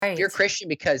You're a Right. Christian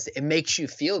because it makes you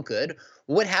feel good.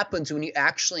 What happens when you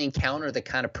actually encounter the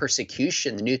kind of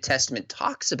persecution the New Testament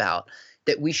talks about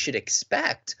that we should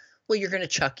expect? Well, you're going to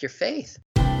chuck your faith.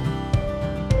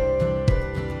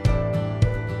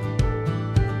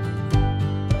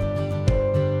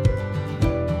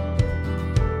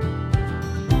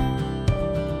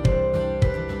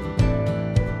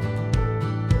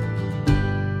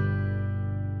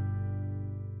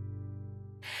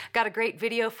 Got a great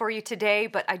video for you today,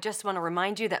 but I just want to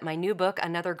remind you that my new book,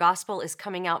 Another Gospel, is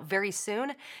coming out very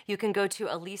soon. You can go to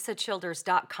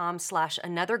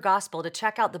alisachilders.com/another gospel to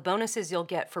check out the bonuses you'll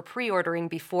get for pre-ordering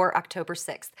before October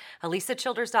 6th.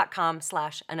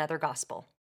 alisachilders.com/another gospel.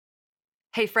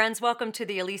 Hey friends, welcome to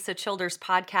the Elisa Childers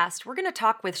podcast. We're going to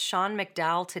talk with Sean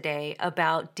McDowell today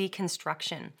about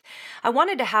deconstruction. I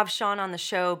wanted to have Sean on the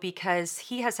show because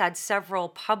he has had several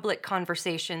public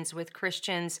conversations with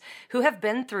Christians who have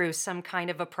been through some kind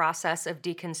of a process of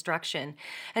deconstruction.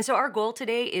 And so our goal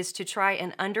today is to try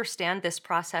and understand this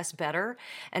process better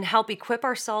and help equip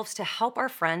ourselves to help our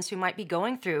friends who might be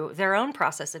going through their own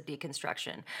process of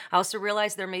deconstruction. I also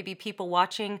realize there may be people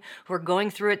watching who are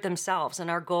going through it themselves, and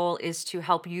our goal is to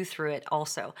help you through it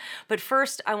also. But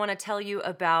first, I want to tell you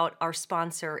about our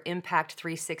sponsor, Impact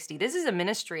 360. This is a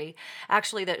ministry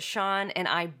actually that Sean and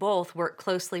I both work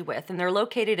closely with, and they're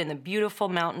located in the beautiful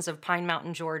mountains of Pine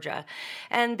Mountain, Georgia.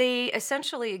 And they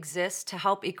essentially exist to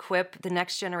help equip the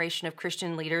next generation of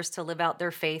Christian leaders to live out their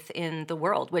faith in the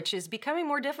world, which is becoming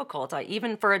more difficult.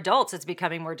 Even for adults, it's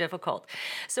becoming more difficult.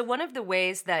 So one of the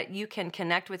ways that you can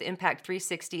connect with Impact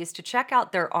 360 is to check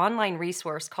out their online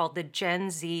resource called the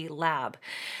Gen Z Lab.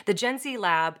 The Gen Z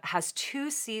Lab has 2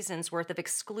 seasons worth of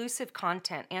exclusive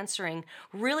content answering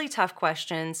really tough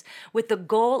questions with the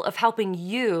goal of helping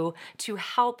you to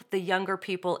help the younger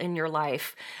people in your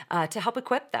life, to help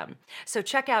equip them. So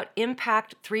check out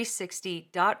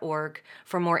impact360.org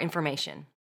for more information.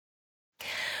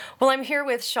 Well, I'm here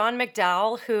with Sean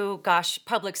McDowell, who,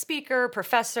 public speaker,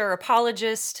 professor,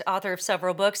 apologist, author of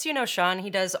several books. You know Sean, he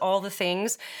does all the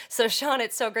things. So Sean,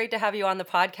 it's so great to have you on the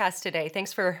podcast today.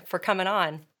 Thanks for coming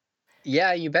on.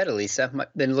 Yeah, you bet, Elisa.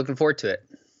 Been looking forward to it.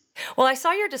 Well, I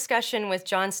saw your discussion with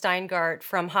John Steingart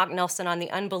from Hawk Nelson on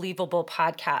the Unbelievable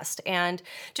podcast. And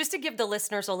just to give the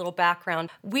listeners a little background,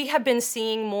 we have been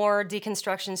seeing more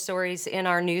deconstruction stories in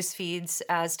our news feeds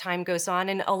as time goes on.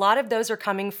 And a lot of those are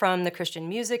coming from the Christian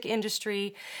music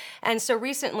industry. And so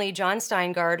recently, John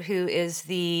Steingart, who is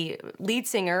the lead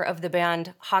singer of the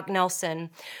band Hawk Nelson,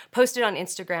 posted on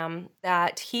Instagram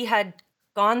that he had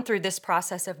gone through this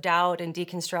process of doubt and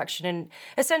deconstruction and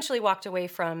essentially walked away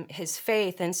from his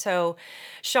faith. And so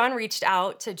Sean reached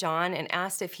out to John and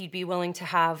asked if he'd be willing to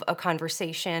have a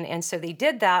conversation. And so they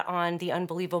did that on the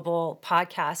Unbelievable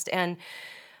podcast. And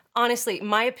honestly,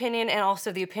 my opinion and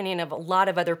also the opinion of a lot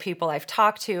of other people I've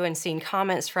talked to and seen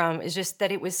comments from is just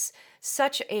that it was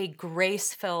such a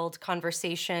grace-filled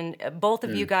conversation, both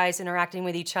of you guys interacting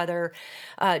with each other,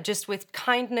 just with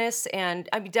kindness and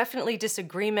definitely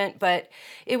disagreement, but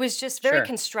it was just very Sure.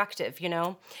 constructive,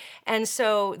 And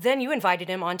so then you invited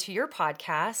him onto your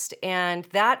podcast, and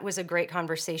that was a great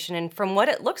conversation. And from what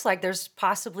it looks like, there's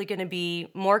possibly going to be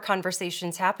more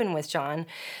conversations happen with John.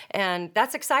 And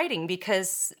that's exciting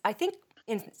because I think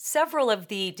in several of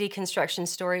the deconstruction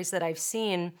stories that I've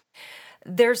seen,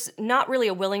 there's not really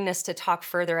a willingness to talk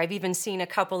further. I've even seen a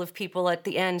couple of people at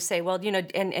the end say, well,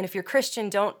 and if you're Christian,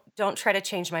 don't try to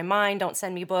change my mind. Don't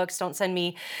send me books. Don't send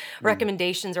me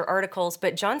recommendations or articles.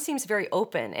 But John seems very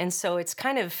open. And so it's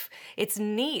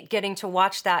neat getting to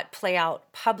watch that play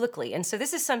out publicly. And so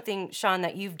this is something, Sean,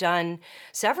 that you've done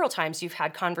several times. You've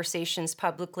had conversations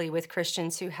publicly with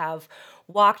Christians who have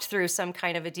walked through some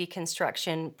kind of a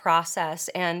deconstruction process.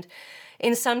 And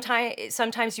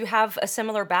sometimes you have a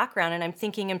similar background, and I'm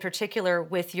thinking in particular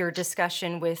with your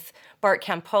discussion with Bart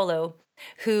Campolo,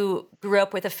 who grew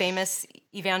up with a famous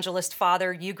evangelist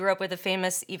father. You grew up with a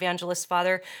famous evangelist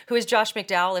father, who is Josh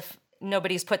McDowell, if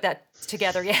nobody's put that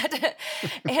together yet.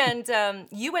 And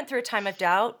you went through a time of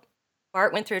doubt.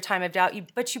 Bart went through a time of doubt,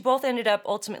 but you both ended up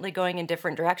ultimately going in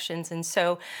different directions. And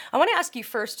so I want to ask you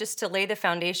first, just to lay the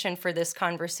foundation for this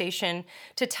conversation,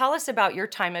 to tell us about your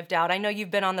time of doubt. I know you've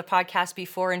been on the podcast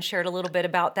before and shared a little bit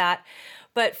about that,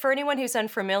 but for anyone who's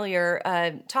unfamiliar,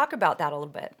 talk about that a little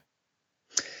bit.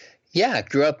 Yeah, I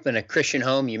grew up in a Christian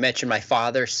home. You mentioned my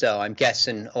father, so I'm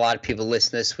guessing a lot of people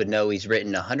listening to this would know he's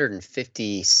written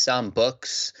 150 some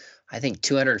books, I think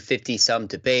 250 some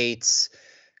debates,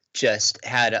 just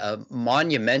had a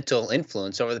monumental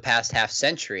influence over the past half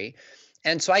century.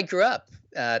 And so I grew up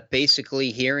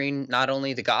basically hearing not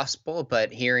only the gospel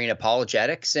but hearing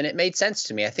apologetics, and it made sense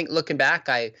to me. I think looking back,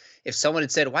 I if someone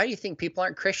had said, "Why do you think people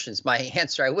aren't Christians?" My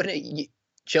answer, I wouldn't have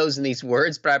chosen these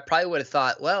words, but I probably would have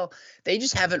thought, "Well, they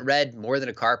just haven't read More Than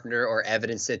a Carpenter or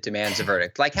Evidence That Demands a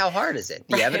Verdict." Like, how hard is it?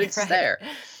 The Right, evidence is right. there.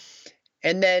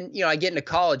 And then, I get into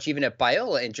college, even at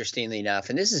Biola, interestingly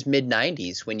enough, and this is mid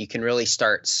 90s when you can really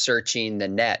start searching the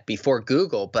net before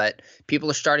Google, but people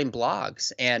are starting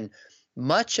blogs. And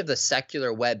much of the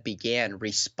secular web began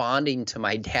responding to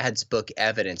my dad's book,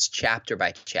 Evidence, chapter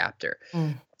by chapter.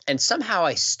 Mm. And somehow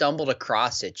I stumbled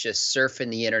across it just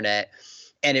surfing the internet,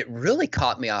 and it really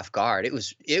caught me off guard. It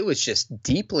was just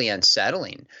deeply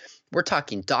unsettling. We're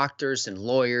talking doctors and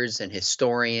lawyers and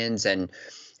historians, and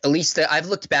at least I've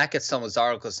looked back at some of those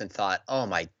articles and thought, oh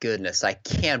my goodness, I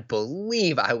can't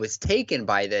believe I was taken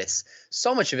by this.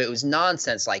 So much of it was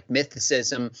nonsense, like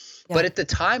mythicism. Yeah. But at the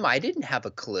time, I didn't have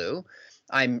a clue.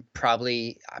 I'm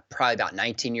probably about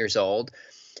 19 years old.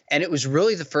 And it was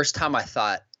really the first time I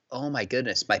thought, oh my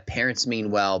goodness, my parents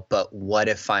mean well, but what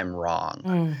if I'm wrong?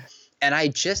 Mm. And I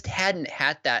just hadn't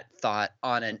had that thought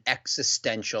on an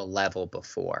existential level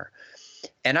before.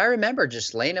 And I remember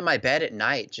just laying in my bed at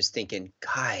night, just thinking,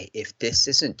 Guy, if this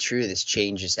isn't true, this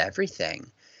changes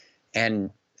everything.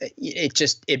 And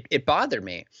it bothered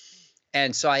me.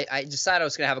 And so I decided I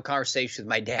was going to have a conversation with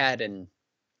my dad. And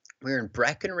we were in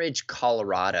Breckenridge,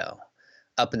 Colorado,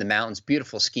 up in the mountains,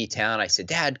 beautiful ski town. I said,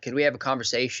 Dad, could we have a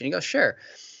conversation? He goes, sure.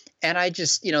 And I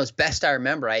just, as best I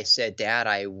remember, I said, Dad,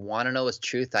 I want to know his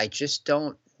truth. I just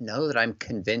don't know that I'm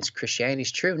convinced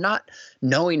Christianity's true, not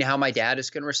knowing how my dad is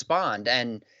going to respond.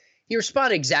 And he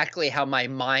responded exactly how my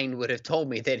mind would have told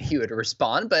me that he would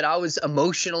respond, but I was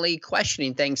emotionally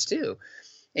questioning things too.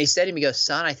 And he said to me, he goes,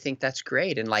 son, I think that's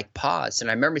great. And like pause.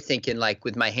 And I remember thinking like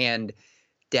with my hand,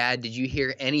 Dad, did you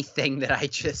hear anything that I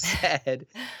just said?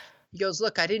 He goes,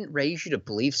 look, I didn't raise you to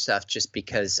believe stuff just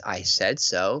because I said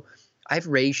so. I've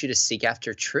raised you to seek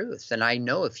after truth. And I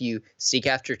know if you seek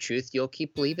after truth, you'll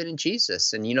keep believing in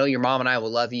Jesus. And your mom and I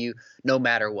will love you no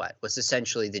matter what, was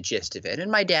essentially the gist of it.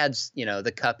 And my dad's,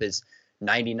 the cup is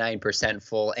 99%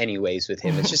 full anyways with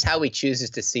him. It's just how he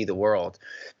chooses to see the world.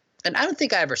 And I don't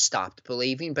think I ever stopped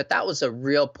believing, but that was a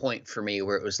real point for me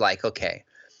where it was like, okay,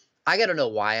 I got to know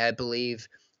why I believe.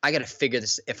 I got to figure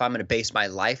this if I'm going to base my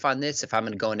life on this, if I'm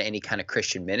going to go into any kind of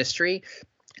Christian ministry.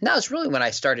 And that was really when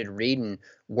I started reading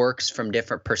works from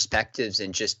different perspectives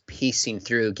and just piecing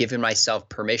through, giving myself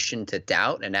permission to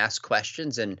doubt and ask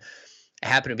questions. And I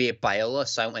happened to be at Biola,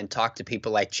 so I went and talked to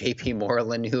people like J.P.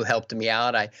 Moreland, who helped me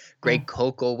out. Greg Mm.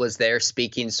 Kokel was there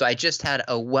speaking. So I just had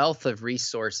a wealth of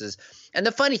resources. And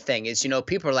the funny thing is,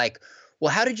 people are like,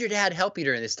 well, how did your dad help you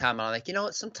during this time? And I'm like, you know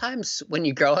what? Sometimes when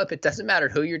you grow up, it doesn't matter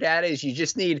who your dad is. You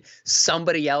just need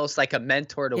somebody else, like a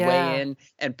mentor, to weigh Yeah. in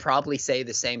and probably say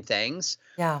the same things.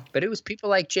 Yeah. But it was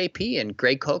people like JP and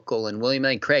Greg Kokel and William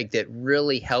Lane Craig that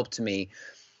really helped me,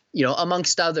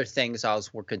 amongst other things I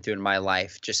was working through in my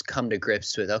life, just come to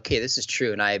grips with, okay, this is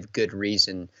true. And I have good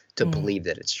reason to Mm. believe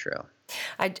that it's true.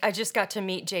 I just got to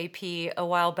meet JP a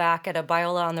while back at a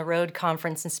Biola on the Road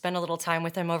conference and spend a little time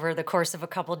with him over the course of a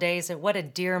couple days. And what a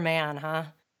dear man, huh?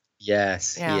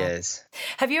 Yes, he Yeah. is.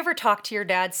 Have you ever talked to your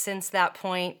dad since that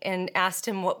point and asked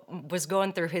him what was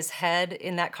going through his head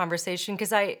in that conversation?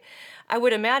 Because I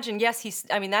would imagine, yes,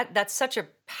 I mean, that's such a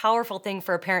powerful thing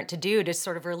for a parent to do, to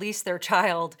sort of release their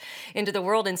child into the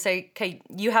world and say, okay,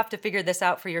 you have to figure this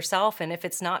out for yourself. And if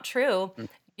it's not true,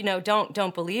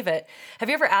 don't believe it. Have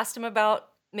you ever asked him about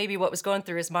maybe what was going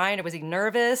through his mind, or was he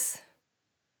nervous?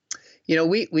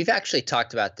 We've actually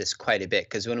talked about this quite a bit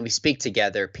because when we speak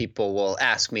together, people will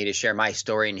ask me to share my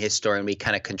story and his story, and we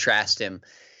kind of contrast him.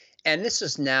 And this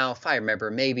was now, if I remember,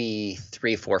 maybe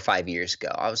 3, 4, 5 years ago.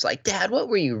 I was like, Dad, what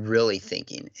were you really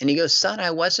thinking? And he goes, son,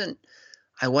 I wasn't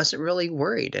really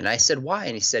worried. And I said, why?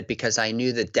 And he said, because I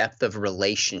knew the depth of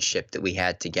relationship that we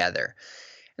had together.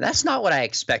 And that's not what I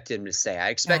expected him to say. I Yeah.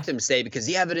 expected him to say, because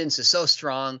the evidence is so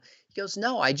strong. He goes,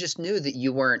 no, I just knew that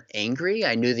you weren't angry.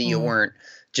 I knew that you Mm. weren't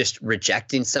just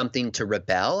rejecting something to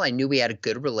rebel. I knew we had a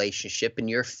good relationship and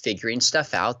you're figuring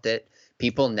stuff out that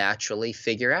people naturally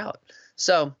figure out.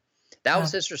 So that Yeah.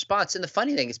 was his response. And the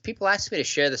funny thing is, people ask me to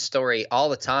share the story all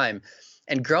the time.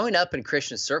 And growing up in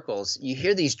Christian circles, you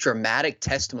hear these dramatic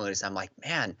testimonies. I'm like,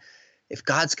 man, if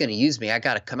God's going to use me, I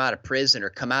got to come out of prison or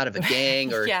come out of a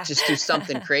gang or Yeah. just do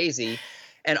something crazy.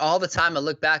 And all the time I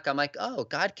look back, I'm like, oh,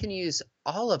 God can use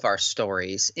all of our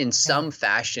stories in Yeah. some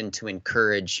fashion to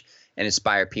encourage and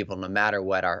inspire people, no matter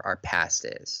what our past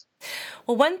is.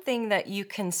 Well, one thing that you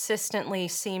consistently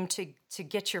seem to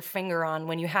get your finger on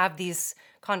when you have these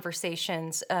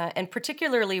conversations, and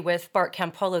particularly with Bart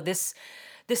Campolo, this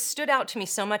this stood out to me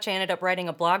so much. I ended up writing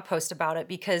a blog post about it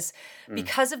Mm.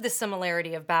 because of the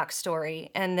similarity of backstory,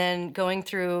 and then going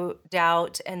through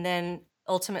doubt, and then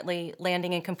ultimately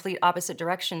landing in complete opposite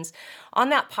directions. On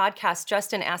that podcast,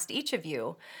 Justin asked each of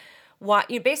you why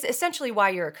you basically essentially why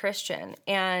you're a Christian.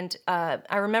 And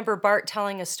I remember Bart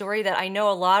telling a story that I know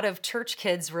a lot of church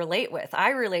kids relate with. I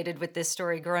related with this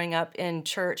story growing up in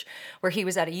church, where he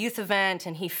was at a youth event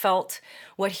and he felt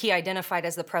what he identified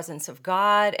as the presence of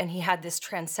God, and he had this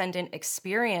transcendent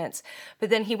experience. But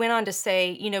then he went on to say,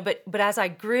 but as I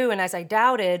grew and as I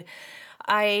doubted,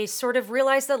 I sort of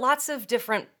realized that lots of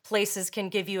different places can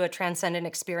give you a transcendent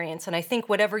experience. And I think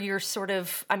whatever you're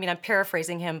I'm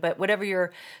paraphrasing him, but whatever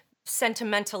you're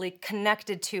sentimentally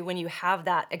connected to when you have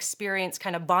that experience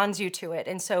kind of bonds you to it.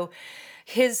 And so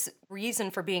his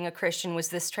reason for being a Christian was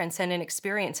this transcendent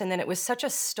experience. And then it was such a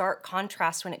stark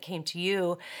contrast when it came to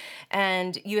you.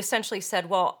 And you essentially said,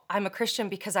 well, I'm a Christian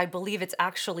because I believe it's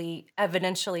actually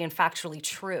evidentially and factually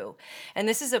true. And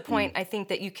this is a point Mm. I think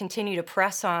that you continue to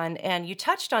press on. And you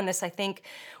touched on this, I think,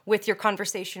 with your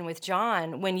conversation with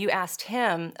John, when you asked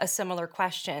him a similar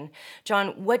question.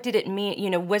 John, what did it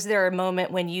mean? Was there a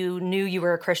moment when you knew you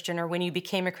were a Christian, or when you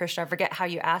became a Christian? I forget how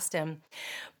you asked him.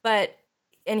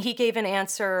 And he gave an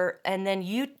answer, and then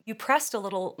you pressed a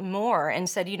little more and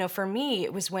said, for me,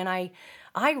 it was when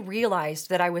I realized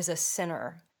that I was a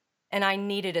sinner and I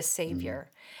needed a Mm.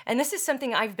 savior. And this is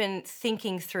something I've been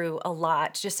thinking through a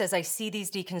lot, just as I see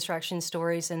these deconstruction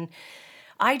stories. And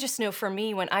I just know, for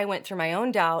me, when I went through my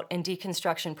own doubt and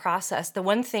deconstruction process, the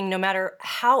one thing, no matter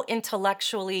how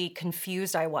intellectually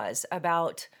confused I was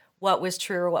about what was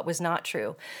true or what was not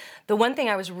true, the one thing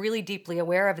I was really deeply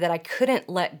aware of that I couldn't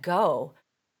let go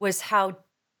was how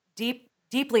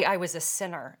deeply I was a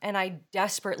sinner, and I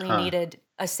desperately Huh. needed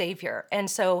a savior. And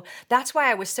so that's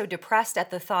why I was so depressed at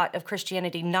the thought of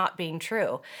Christianity not being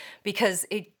true, because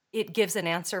it gives an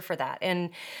answer for that.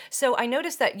 And so I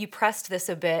noticed that you pressed this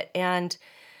a bit. And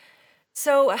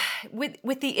so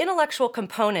with the intellectual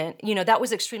component, that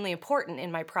was extremely important in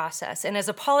my process. And as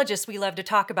apologists, we love to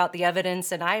talk about the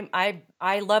evidence, and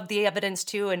I love the evidence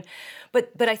too.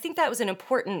 But I think that was an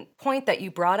important point that you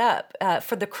brought up.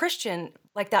 For the Christian,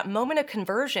 like that moment of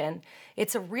conversion,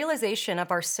 it's a realization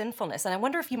of our sinfulness. And I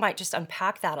wonder if you might just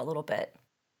unpack that a little bit.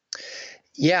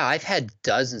 Yeah, I've had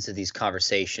dozens of these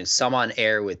conversations, some on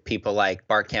air with people like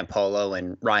Bart Campolo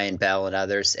and Ryan Bell and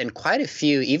others, and quite a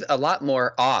few, even a lot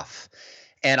more off.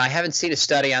 And I haven't seen a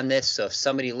study on this, so if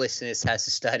somebody listening to this has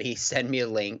a study, send me a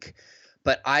link.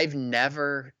 But I've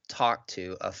never talked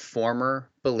to a former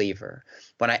believer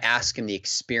when I ask him the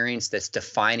experience that's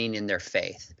defining in their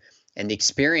faith. And the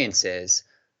experience is,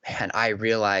 man, I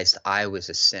realized I was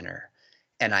a sinner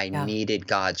and I Yeah. needed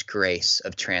God's grace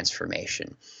of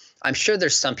transformation. I'm sure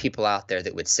there's some people out there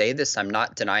that would say this. I'm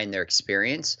not denying their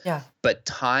experience, Yeah. but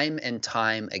time and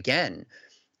time again,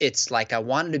 it's like I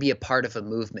wanted to be a part of a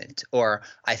movement, or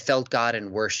I felt God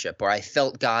in worship, or I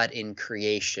felt God in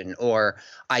creation, or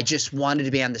I just wanted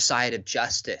to be on the side of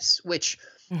justice, which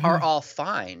are Hmm. all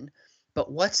fine.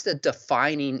 But what's the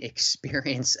defining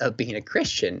experience of being a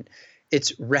Christian?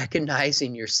 It's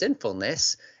recognizing your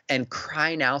sinfulness and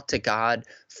crying out to God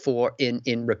for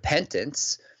in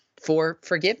repentance for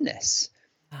forgiveness.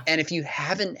 Yeah. And if you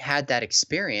haven't had that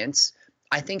experience,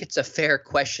 I think it's a fair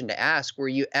question to ask, were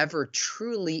you ever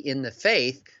truly in the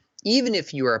faith, even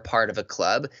if you were a part of a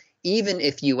club, even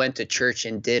if you went to church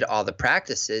and did all the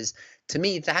practices? To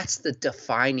me, that's the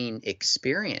defining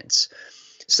experience.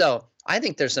 So I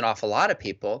think there's an awful lot of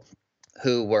people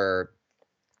who were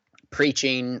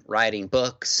preaching, writing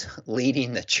books,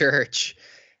 leading the church,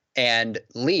 and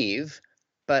leave,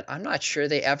 but I'm not sure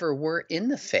they ever were in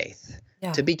the faith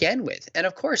Yeah. to begin with. And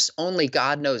of course, only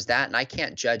God knows that, and I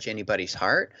can't judge anybody's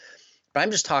heart. But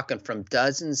I'm just talking from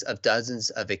dozens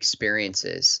of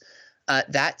experiences.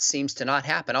 That seems to not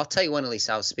happen. I'll tell you one. At least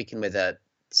I was speaking with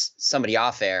somebody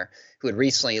off air who had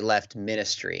recently left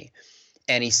ministry,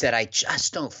 and he said, "I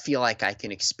just don't feel like I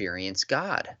can experience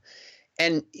God."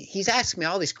 And he's asking me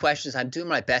all these questions. I'm doing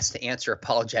my best to answer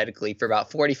apologetically for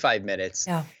about 45 minutes.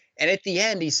 Yeah. And at the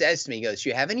end, he says to me, he goes, "Do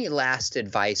you have any last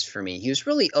advice for me?" He was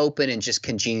really open and just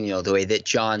congenial, the way that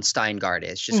John Steingart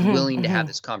is, just Hmm. willing to have Hmm.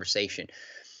 this conversation.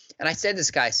 And I said,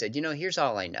 this guy said, here's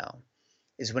all I know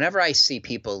is whenever I see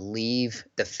people leave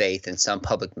the faith in some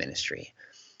public ministry,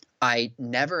 I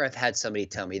never have had somebody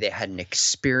tell me they had an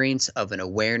experience of an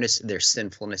awareness of their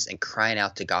sinfulness and crying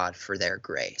out to God for their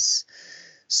grace.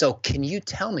 So can you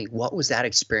tell me, what was that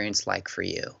experience like for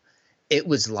you? It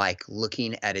was like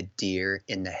looking at a deer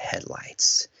in the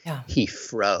headlights. Yeah. He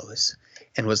froze.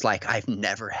 and was like, I've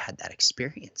never had that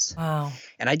experience. Wow.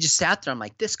 And I just sat there. I'm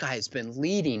like, this guy has been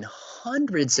leading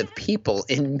hundreds of people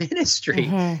in ministry,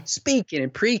 Hmm. speaking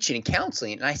and preaching and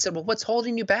counseling. And I said, well, what's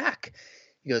holding you back?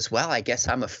 He goes, well, I guess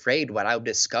I'm afraid what I would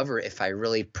discover if I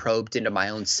really probed into my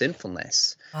own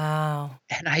sinfulness. Wow.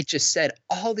 And I just said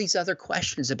all these other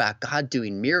questions about God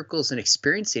doing miracles and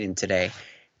experiencing Him today.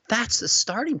 That's the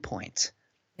starting point.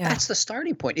 Yeah. That's the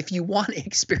starting point. If you want to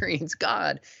experience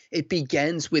God, it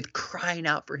begins with crying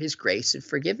out for His grace and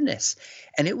forgiveness.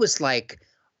 And it was like,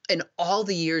 in all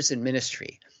the years in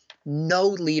ministry, no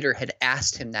leader had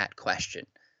asked him that question.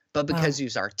 But because Wow. he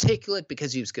was articulate,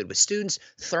 because he was good with students,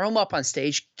 throw him up on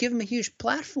stage, give him a huge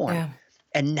platform, Yeah.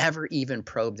 and never even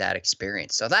probe that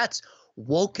experience. So that's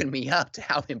woken me up to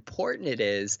how important it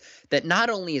is that not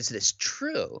only is this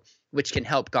true, which can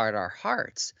help guard our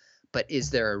hearts, but is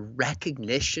there a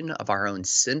recognition of our own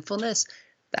sinfulness?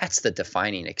 That's the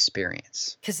defining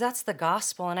experience. Because that's the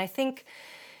gospel. And I think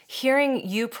hearing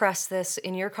you press this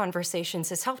in your conversations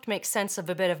has helped make sense of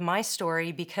a bit of my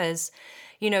story because,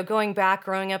 going back,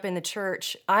 growing up in the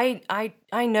church, I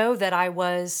know that I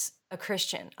was a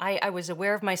Christian. I was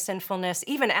aware of my sinfulness,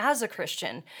 even as a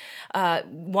Christian,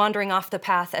 wandering off the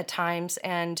path at times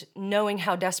and knowing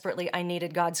how desperately I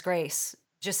needed God's grace,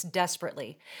 just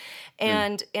desperately.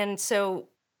 Mm. And so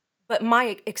but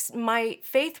my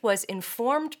faith was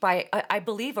informed by, I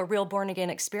believe, a real born again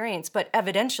experience. But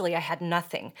evidentially, I had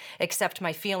nothing except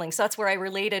my feelings. So that's where I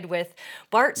related with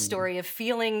Bart's Mhm. story of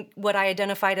feeling what I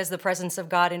identified as the presence of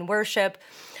God in worship.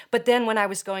 But then when I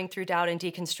was going through doubt and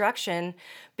deconstruction,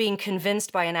 being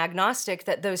convinced by an agnostic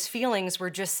that those feelings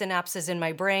were just synapses in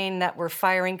my brain that were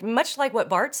firing, much like what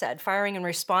Bart said, firing in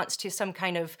response to some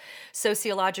kind of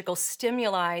sociological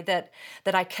stimuli that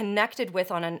I connected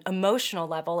with on an emotional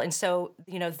level. And so,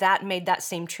 that made that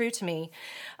seem true to me.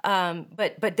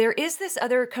 But there is this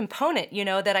other component,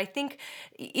 that I think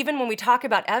even when we talk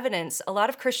about evidence, a lot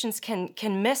of Christians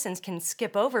can miss and can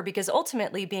skip over because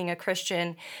ultimately being a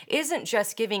Christian isn't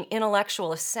just giving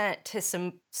intellectual assent to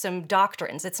some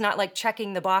doctrines. It's not like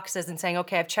checking the boxes and saying,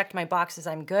 okay, I've checked my boxes,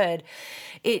 I'm good.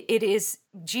 It is,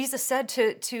 Jesus said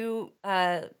to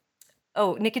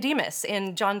Nicodemus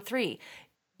in John 3,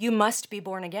 you must be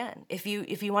born again. If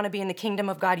you want to be in the kingdom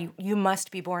of God, you must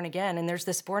be born again. And there's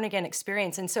this born again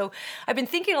experience. And so I've been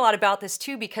thinking a lot about this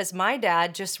too, because my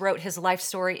dad just wrote his life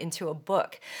story into a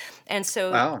book. And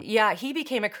so, Wow. yeah, he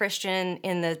became a Christian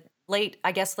in the late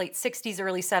 60s,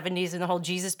 early 70s in the whole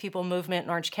Jesus People movement in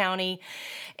Orange County.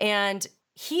 And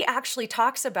he actually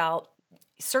talks about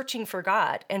searching for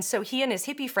God. And so he and his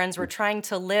hippie friends were trying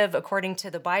to live according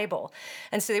to the Bible.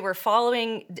 And so they were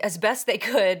following as best they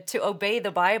could to obey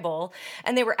the Bible.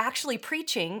 And they were actually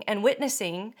preaching and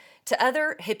witnessing to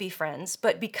other hippie friends.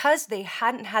 But because they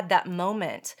hadn't had that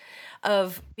moment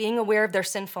of being aware of their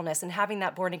sinfulness and having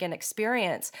that born again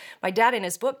experience, my dad in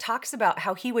his book talks about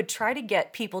how he would try to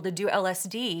get people to do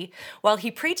LSD while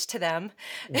he preached to them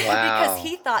because Wow.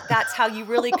 he thought that's how you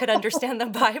really could understand the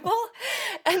Bible.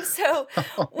 And so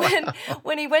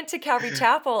when he went to Calvary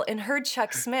Chapel and heard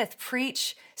Chuck Smith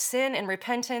preach sin and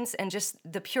repentance and just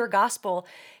the pure gospel,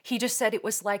 he just said it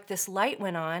was like this light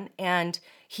went on, and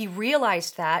he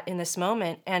realized that in this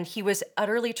moment, and he was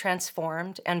utterly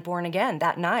transformed and born again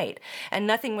that night, and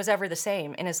nothing was ever the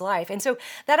same in his life. And so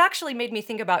that actually made me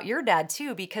think about your dad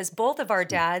too, because both of our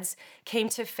dads came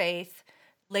to faith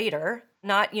later.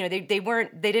 Not, they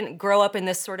didn't grow up in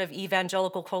this sort of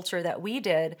evangelical culture that we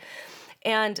did.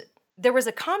 And there was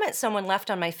a comment someone left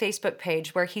on my Facebook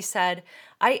page where he said,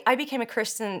 I became a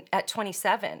Christian at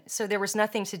 27, so there was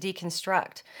nothing to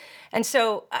deconstruct. And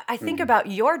so I think Mhm.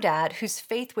 about your dad, whose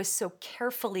faith was so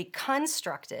carefully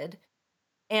constructed,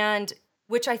 and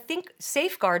which I think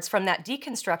safeguards from that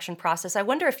deconstruction process. I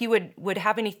wonder if you would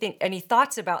have any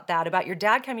thoughts about that, about your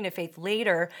dad coming to faith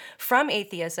later from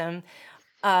atheism,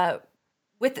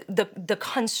 with the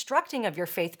constructing of your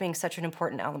faith being such an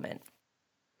important element.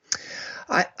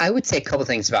 I would say a couple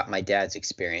things about my dad's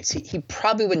experience. He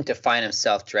probably wouldn't define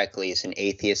himself directly as an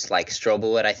atheist like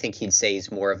Strobel would. I think he'd say he's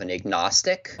more of an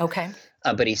agnostic, Okay.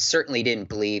 but he certainly didn't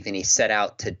believe, and he set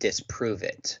out to disprove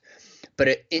it.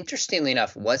 But interestingly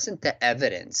enough, wasn't the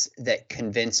evidence that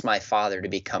convinced my father to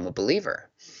become a believer.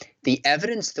 The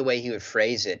evidence, the way he would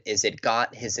phrase it, is it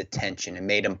got his attention and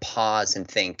made him pause and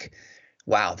think,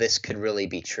 wow, this could really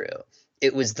be true.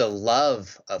 It was the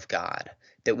love of God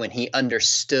that when he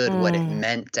understood what it Mm,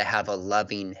 meant to have a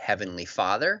loving heavenly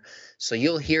father. So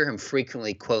you'll hear him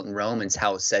frequently quote in Romans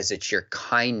how it says it's your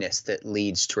kindness that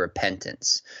leads to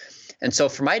repentance. And so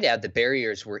for my dad, the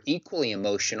barriers were equally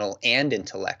emotional and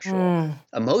intellectual. mm,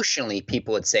 Emotionally,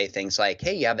 people would say things like,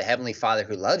 hey, you have a heavenly father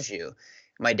who loves you.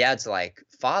 My dad's like,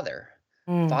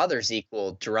 Mm. fathers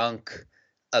equal drunk,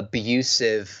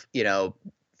 abusive,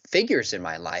 figures in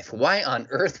my life. Why on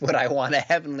earth would I want a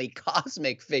heavenly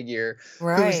cosmic figure who's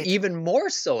Right. even more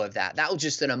so of that? That was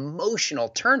just an emotional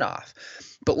turnoff.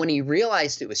 But when he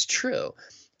realized it was true,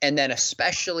 and then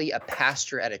especially a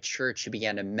pastor at a church who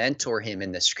began to mentor him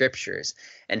in the scriptures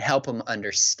and help him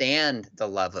understand the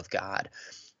love of God,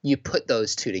 you put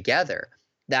those two together.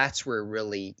 That's where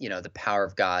really, the power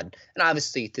of God, and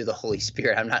obviously through the Holy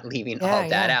Spirit, I'm not leaving all Yeah, of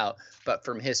that yeah. out, but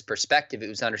from his perspective, it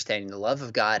was understanding the love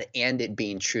of God and it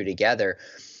being true together,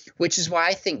 which is why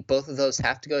I think both of those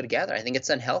have to go together. I think it's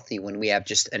unhealthy when we have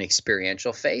just an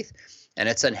experiential faith, and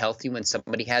it's unhealthy when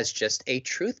somebody has just a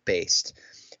truth-based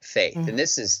faith. Mm. And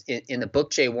this is in the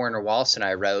book J. Warner Wallace and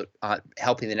I wrote on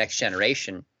helping the next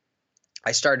generation.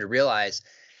 I started to realize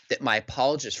that my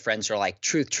apologist friends are like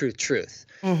truth, truth, truth.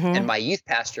 And Mhm. my youth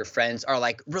pastor friends are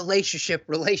like relationship,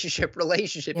 relationship,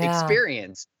 relationship Yeah.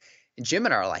 experience. And Jim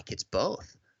and I are like, it's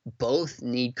both. Both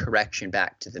need correction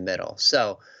back to the middle.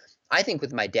 So I think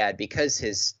with my dad, because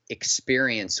his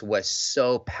experience was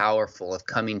so powerful of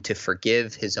coming to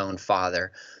forgive his own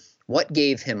father, what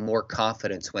gave him more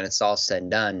confidence when it's all said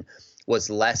and done was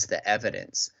less the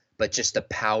evidence, but just the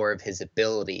power of his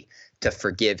ability to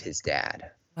forgive his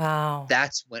dad. Wow.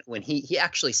 That's when he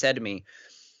actually said to me,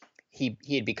 he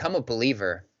had become a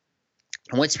believer.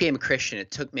 And once he became a Christian, it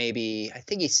took maybe, I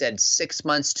think he said 6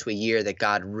 months to a year that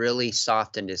God really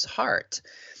softened his heart.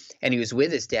 And he was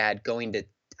with his dad going to,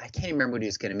 I can't remember what he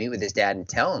was going to meet with his dad and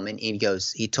tell him. And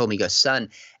he told me, he goes, son,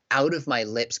 out of my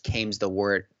lips came the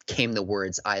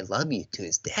words, I love you, to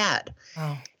his dad.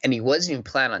 Wow. And he wasn't even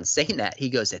planning on saying that. He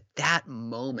goes, at that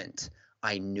moment,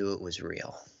 I knew it was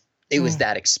real. It was Mm.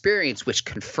 that experience which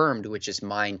confirmed which his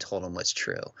mind told him was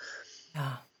true.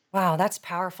 Yeah. Wow, that's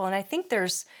powerful. And I think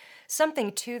there's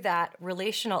something to that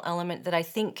relational element that I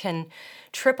think can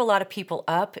trip a lot of people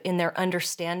up in their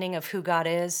understanding of who God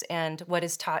is and what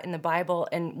is taught in the Bible.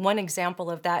 And one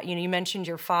example of that, you mentioned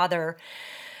your father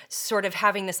sort of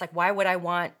having this like, why would I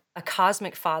want a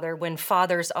cosmic father when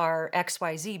fathers are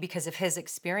XYZ because of his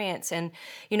experience? And,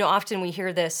 often we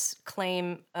hear this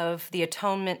claim of the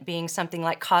atonement being something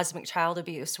like cosmic child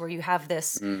abuse, where you have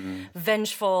this Mm-hmm.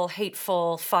 vengeful,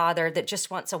 hateful father that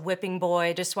just wants a whipping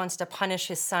boy, just wants to punish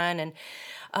his son. And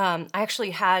I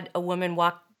actually had a woman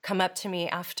come up to me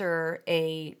after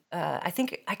I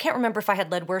can't remember if I had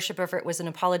led worship or if it was an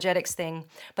apologetics thing,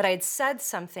 but I had said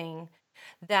something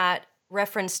that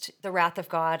referenced the wrath of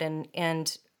God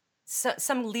and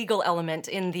some legal element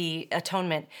in the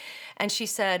atonement. And she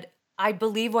said, I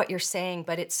believe what you're saying,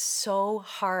 but it's so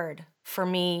hard for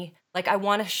me. Like, I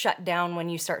want to shut down when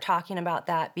you start talking about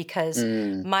that because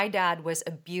Mm. my dad was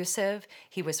abusive.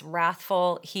 He was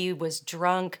wrathful. He was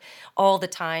drunk all the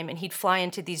time. And he'd fly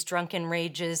into these drunken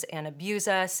rages and abuse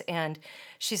us. And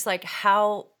she's like,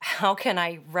 how can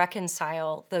I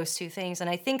reconcile those two things? And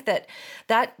I think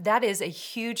that is a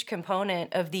huge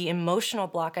component of the emotional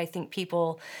block I think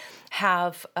people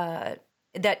have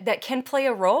that can play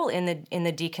a role in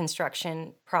the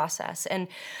deconstruction process. And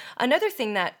another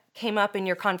thing that came up in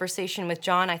your conversation with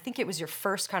John, I think it was your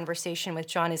first conversation with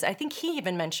John, is I think he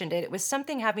even mentioned it. It was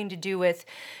something having to do with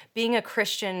being a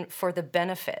Christian for the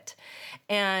benefit.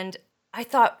 And I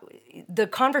thought the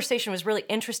conversation was really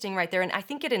interesting right there. And I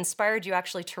think it inspired you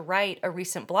actually to write a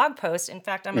recent blog post. In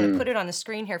fact, I'm going to Mm. put it on the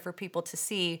screen here for people to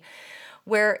see,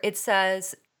 where it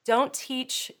says, don't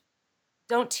teach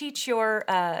your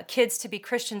kids to be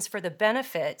Christians for the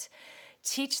benefit.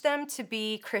 Teach them to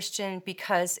be Christian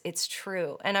because it's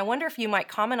true. And I wonder if you might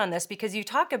comment on this, because you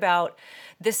talk about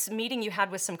this meeting you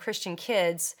had with some Christian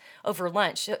kids over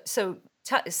lunch. So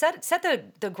set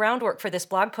the groundwork for this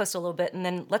blog post a little bit, and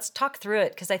then let's talk through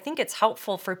it, because I think it's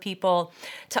helpful for people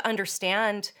to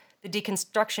understand the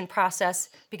deconstruction process,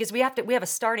 because we have a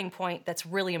starting point that's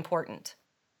really important.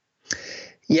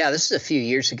 Yeah, this is a few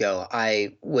years ago.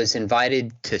 I was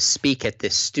invited to speak at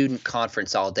this student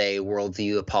conference all day,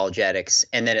 Worldview Apologetics.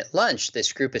 And then at lunch,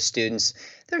 this group of students,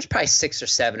 there's probably 6 or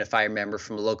 7, if I remember,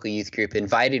 from a local youth group,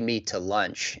 invited me to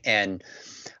lunch. And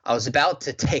I was about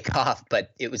to take off,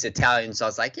 but it was Italian. So I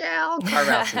was like, yeah, I'll carve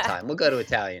out some time. We'll go to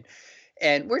Italian.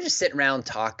 And we're just sitting around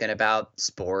talking about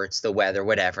sports, the weather,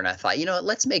 whatever. And I thought, what,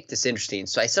 let's make this interesting.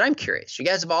 So I said, I'm curious. You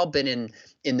guys have all been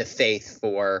in the faith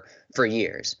for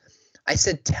years. I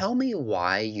said, tell me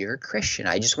why you're a Christian.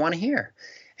 I just want to hear.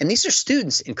 And these are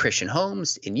students in Christian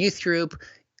homes, in youth group,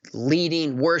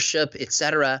 leading worship,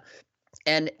 etc.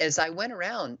 And as I went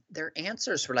around, their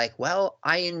answers were like, well,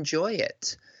 I enjoy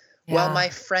it. Well, Yeah. my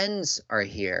friends are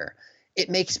here. It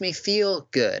makes me feel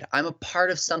good. I'm a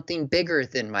part of something bigger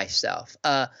than myself.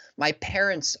 My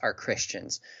parents are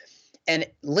Christians. And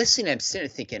listening, I'm sitting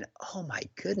there thinking, oh my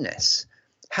goodness,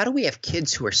 how do we have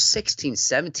kids who are 16,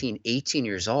 17, 18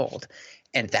 years old?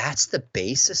 And that's the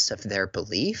basis of their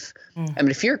belief. Mm. I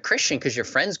mean, if you're a Christian because your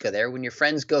friends go there, when your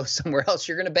friends go somewhere else,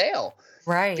 you're going to bail. If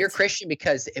you're a Right. Christian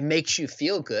because it makes you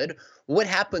feel good, what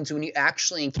happens when you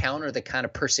actually encounter the kind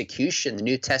of persecution the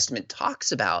New Testament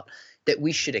talks about that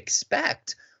we should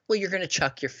expect? Well, you're going to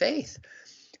chuck your faith.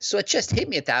 So it just hit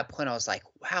me at that point. I was like,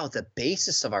 wow, the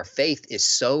basis of our faith is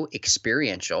so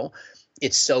experiential.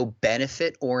 It's so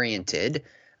benefit oriented.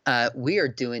 We are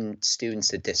doing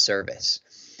students a disservice.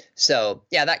 So,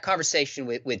 yeah, that conversation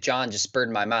with John just spurred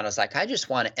my mind. I was like, I just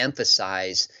want to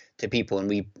emphasize to people when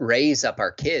we raise up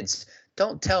our kids,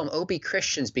 don't tell them, oh, be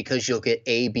Christians because you'll get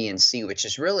A, B, and C, which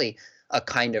is really a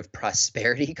kind of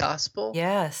prosperity gospel.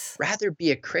 Yes. Rather be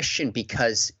a Christian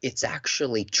because it's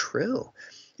actually true.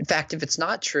 In fact, if it's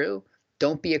not true,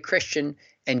 don't be a Christian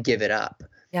and give it up.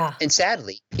 Yeah. And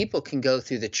sadly, people can go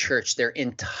through the church their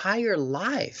entire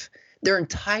lives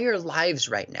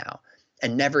right now,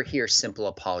 and never hear simple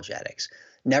apologetics,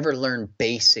 never learn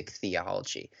basic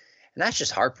theology. And that's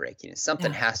just heartbreaking. And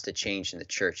something Yeah. has to change in the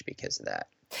church because of that.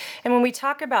 And when we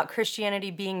talk about Christianity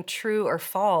being true or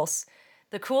false,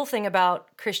 the cool thing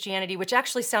about Christianity, which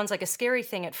actually sounds like a scary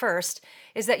thing at first,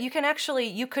 is that you can actually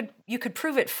you could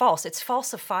prove it false. It's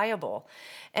falsifiable.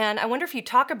 And I wonder if you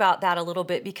talk about that a little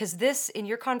bit, because this, in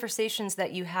your conversations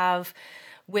that you have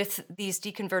with these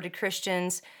deconverted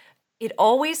Christians, it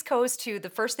always goes to the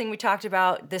first thing we talked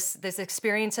about, this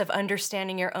experience of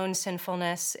understanding your own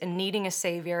sinfulness and needing a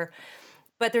savior.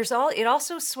 But it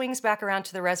also swings back around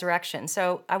to the resurrection.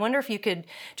 So I wonder if you could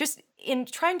just, in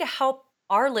trying to help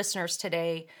our listeners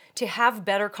today to have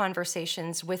better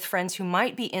conversations with friends who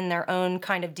might be in their own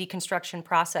kind of deconstruction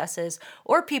processes,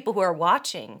 or people who are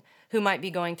watching who might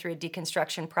be going through a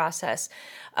deconstruction process,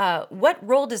 what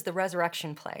role does the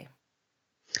resurrection play?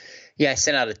 Yeah, I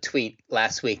sent out a tweet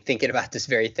last week thinking about this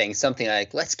very thing, something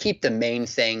like, let's keep the main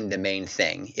thing the main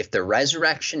thing. If the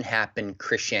resurrection happened,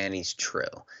 Christianity's true.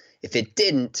 If it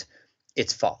didn't,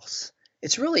 it's false.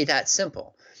 It's really that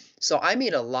simple. So I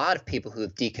meet a lot of people who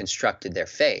have deconstructed their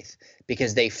faith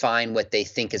because they find what they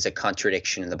think is a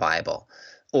contradiction in the Bible,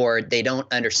 or they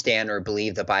don't understand or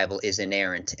believe the Bible is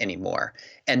inerrant anymore.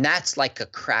 And that's like a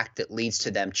crack that leads to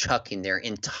them chucking their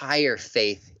entire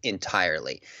faith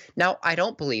entirely. Now, I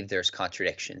don't believe there's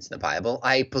contradictions in the Bible.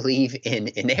 I believe in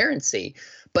inerrancy,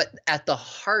 but at the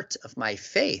heart of my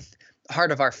faith, the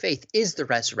heart of our faith is the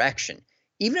resurrection.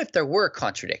 Even if there were a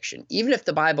contradiction, even if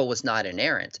the Bible was not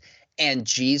inerrant and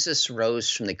Jesus rose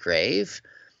from the grave,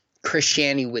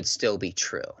 Christianity would still be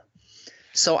true.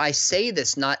 So I say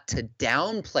this not to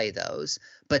downplay those,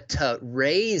 but to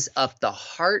raise up the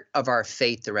heart of our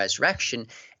faith, the resurrection,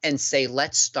 and say,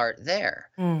 let's start there.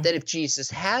 Mm. That if Jesus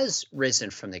has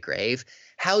risen from the grave,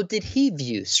 how did he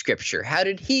view Scripture? How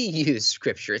did he use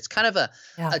Scripture? It's kind of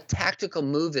Yeah. a tactical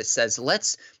move that says,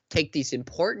 let's take these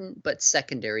important but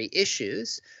secondary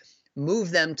issues,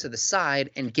 move them to the side,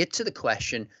 and get to the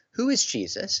question, who is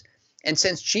Jesus? And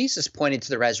since Jesus pointed to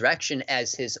the resurrection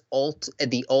as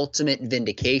the ultimate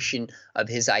vindication of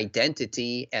his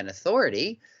identity and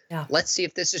authority, Yeah. let's see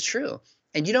if this is true.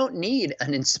 And you don't need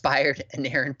an inspired,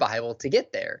 inerrant Bible to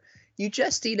get there. You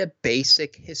just need a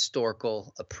basic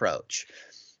historical approach.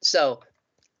 So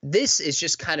this is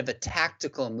just kind of a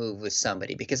tactical move with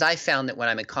somebody, because I found that when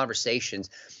I'm in conversations,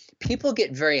 people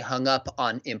get very hung up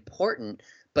on important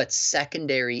but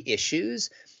secondary issues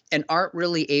and aren't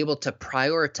really able to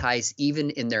prioritize, even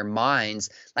in their minds,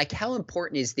 like how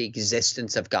important is the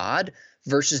existence of God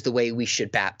versus the way we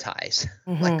should baptize.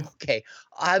 Like, Hmm. okay,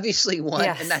 obviously one,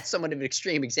 and Yes. that's somewhat of an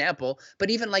extreme example, but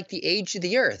even like the age of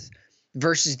the earth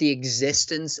versus the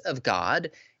existence of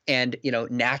God, and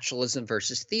naturalism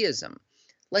versus theism.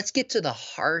 Let's get to the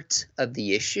heart of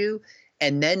the issue,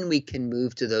 and then we can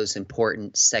move to those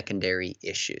important secondary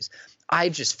issues. I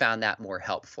just found that more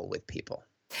helpful with people.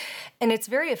 And it's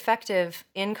very effective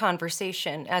in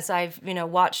conversation. As I've,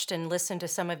 watched and listened to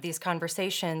some of these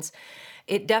conversations,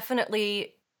 it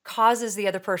definitely causes the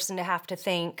other person to have to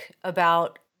think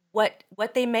about what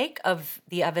they make of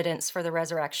the evidence for the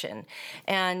resurrection.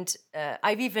 And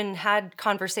I've even had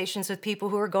conversations with people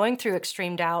who are going through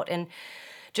extreme doubt, and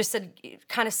just said,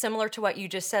 kind of similar to what you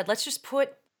just said, let's just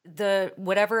put the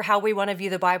whatever how we want to view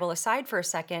the Bible aside for a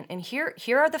second, and here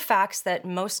are the facts that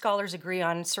most scholars agree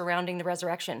on surrounding the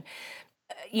resurrection.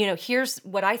 Here's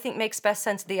what I think makes best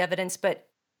sense of the evidence, but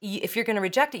if you're going to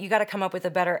reject it, you got to come up with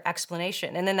a better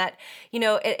explanation. And then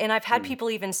and I've had Mm. people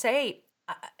even say,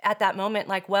 at that moment,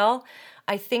 like, well,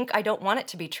 I think I don't want it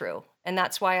to be true. And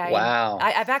that's why Wow.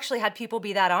 I've actually had people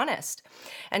be that honest.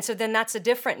 And so then that's a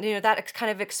different, that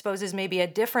kind of exposes maybe a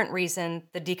different reason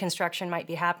the deconstruction might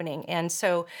be happening. And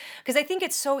so, because I think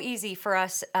it's so easy for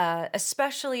us,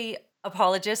 especially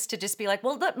apologists, to just be like,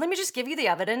 well, let me just give you the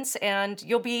evidence and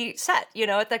you'll be set,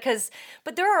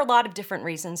 but there are a lot of different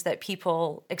reasons that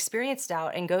people experience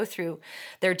doubt and go through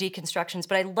their deconstructions.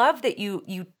 But I love that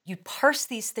you parse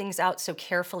these things out so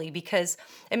carefully, because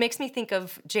it makes me think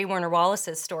of J. Warner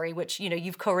Wallace's story, which,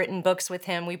 you've co-written books with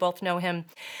him. We both know him.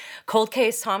 Cold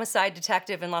case homicide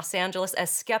detective in Los Angeles,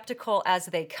 as skeptical as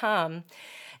they come.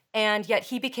 And yet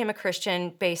he became a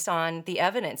Christian based on the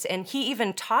evidence. And he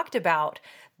even talked about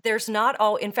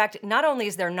in fact, not only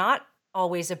is there not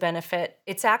always a benefit,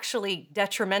 it's actually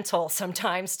detrimental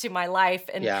sometimes to my life.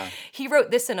 And Yeah. he wrote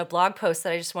this in a blog post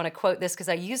that I just want to quote this, because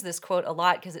I use this quote a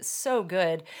lot because it's so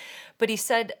good. But he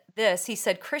said,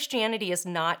 Christianity is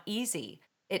not easy.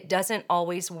 It doesn't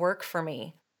always work for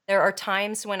me. There are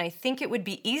times when I think it would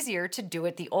be easier to do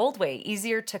it the old way,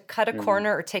 easier to cut a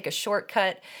corner or take a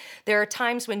shortcut. There are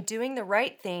times when doing the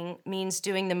right thing means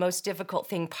doing the most difficult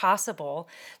thing possible.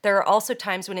 There are also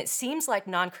times when it seems like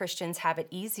non-Christians have it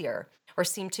easier or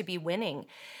seem to be winning.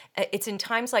 It's in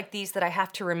times like these that I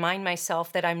have to remind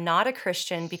myself that I'm not a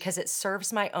Christian because it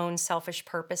serves my own selfish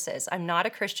purposes. I'm not a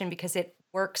Christian because it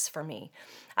works for me.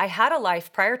 I had a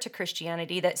life prior to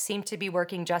Christianity that seemed to be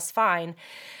working just fine,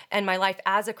 and my life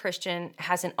as a Christian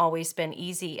hasn't always been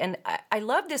easy. And I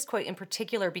love this quote in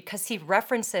particular because he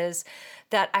references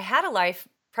that I had a life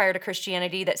prior to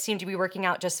Christianity that seemed to be working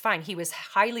out just fine. He was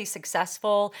highly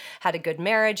successful, had a good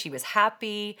marriage, he was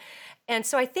happy. And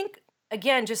so I think,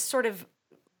 again, just sort of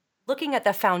looking at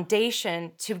the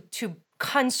foundation to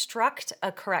construct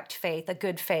a correct faith, a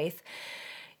good faith,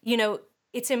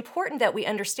 it's important that we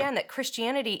understand that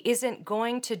Christianity isn't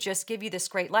going to just give you this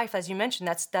great life. As you mentioned,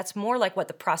 that's more like what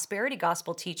the prosperity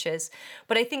gospel teaches.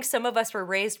 But I think some of us were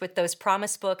raised with those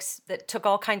promise books that took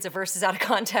all kinds of verses out of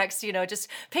context, just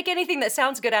pick anything that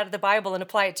sounds good out of the Bible and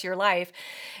apply it to your life.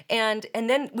 And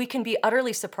then we can be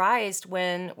utterly surprised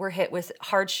when we're hit with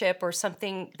hardship or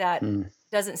something that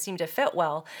doesn't seem to fit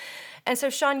well. And so,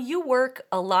 Sean, you work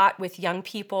a lot with young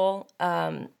people.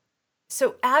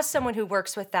 So as someone who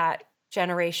works with that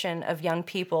generation of young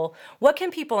people, what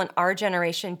can people in our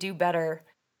generation do better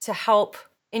to help,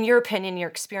 in your opinion, your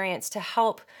experience, to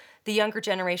help the younger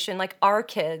generation, like our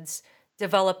kids,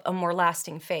 develop a more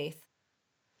lasting faith?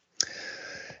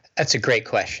 That's a great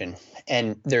question.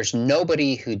 And there's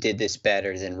nobody who did this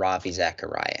better than Ravi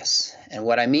Zacharias. And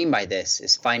what I mean by this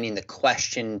is finding the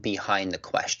question behind the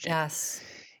question. Yes.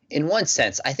 In one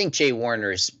sense, I think Jay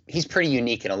Warner's, he's pretty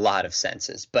unique in a lot of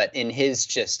senses, but in his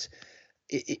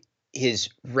his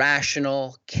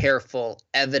rational, careful,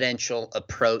 evidential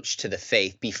approach to the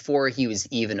faith before he was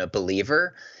even a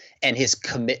believer and his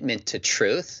commitment to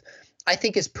truth, I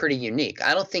think is pretty unique.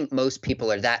 I don't think most people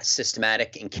are that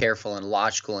systematic and careful and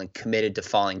logical and committed to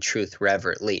following truth wherever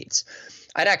it leads.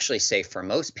 I'd actually say for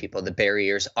most people, the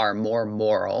barriers are more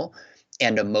moral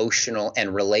and emotional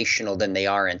and relational than they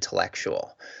are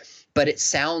intellectual. But it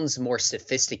sounds more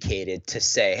sophisticated to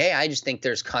say, hey, I just think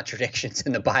there's contradictions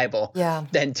in the Bible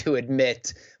than to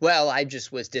admit, well, I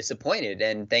just was disappointed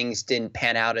and things didn't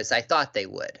pan out as I thought they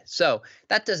would. So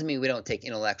that doesn't mean we don't take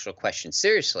intellectual questions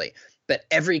seriously. But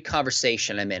every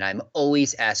conversation I'm in, I'm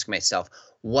always asking myself,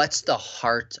 what's the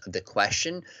heart of the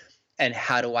question and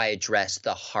how do I address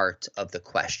the heart of the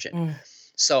question?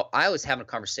 So I was having a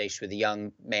conversation with a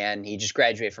young man. He just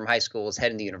graduated from high school, was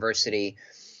heading to university.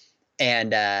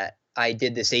 And I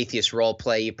did this atheist role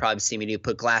play. You probably see me do,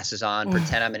 put glasses on,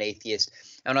 pretend I'm an atheist.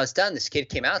 And when I was done, this kid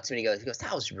came out to me and he goes,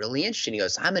 that was really interesting. He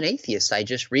goes, I'm an atheist. I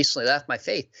just recently left my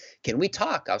faith. Can we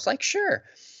talk? I was like, sure.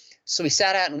 So we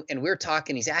sat out and we were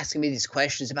talking. He's asking me these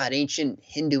questions about ancient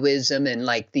Hinduism and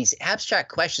like these abstract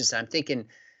questions. And I'm thinking,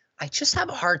 I just have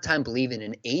a hard time believing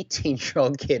an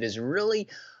 18-year-old kid is really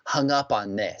hung up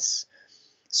on this.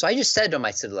 So I just said to him,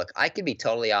 I said, look, I could be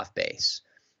totally off base,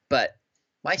 but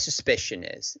my suspicion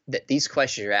is that these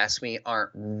questions you're asking me aren't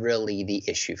really the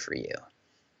issue for you.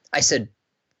 I said,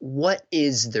 what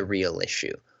is the real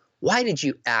issue? Why did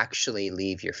you actually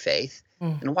leave your faith?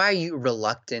 And why are you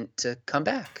reluctant to come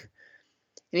back?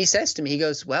 And he says to me, he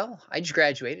goes, well, I just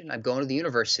graduated and I'm going to the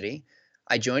university.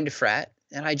 I joined a frat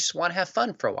and I just want to have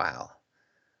fun for a while.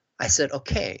 I said,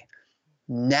 okay,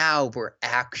 now we're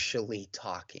actually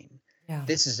talking. Yeah.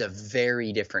 This is a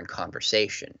very different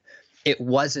conversation. It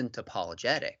wasn't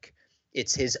apologetic.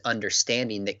 It's his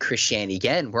understanding that Christianity,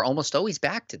 again, we're almost always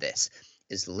back to this,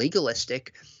 is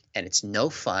legalistic and it's no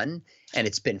fun. And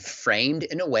it's been framed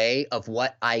in a way of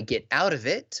what I get out of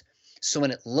it. So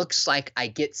when it looks like I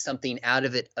get something out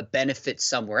of it, a benefit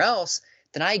somewhere else,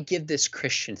 then I give this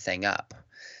Christian thing up.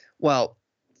 Well,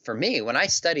 for me, when I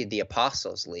studied the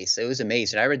apostles, Lisa, it was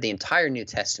amazing. I read the entire New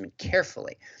Testament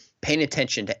carefully, paying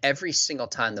attention to every single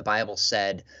time the Bible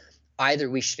said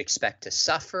either we should expect to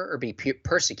suffer or be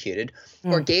persecuted,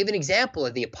 or Mm. gave an example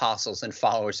of the apostles and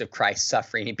followers of Christ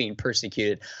suffering and being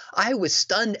persecuted. I was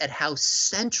stunned at how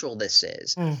central this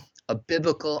is. Mm. A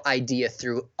biblical idea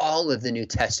through all of the New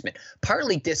Testament.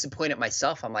 Partly disappointed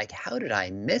myself. I'm like, how did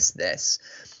I miss this?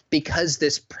 Because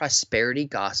this prosperity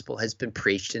gospel has been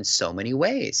preached in so many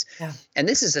ways. Yeah. And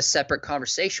this is a separate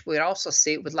conversation. We'd also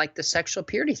see it with like the sexual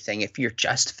purity thing. If you're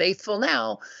just faithful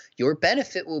now, your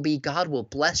benefit will be God will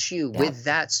bless you Yeah. with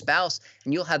that spouse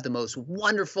and you'll have the most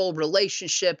wonderful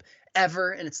relationship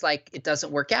ever. And it's like, it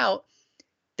doesn't work out.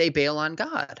 They bail on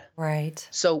God. Right.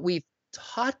 So we've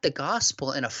taught the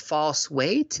gospel in a false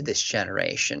way to this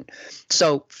generation.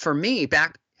 So for me,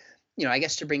 I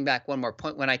guess to bring back one more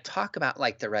point, when I talk about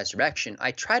like the resurrection,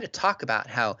 I try to talk about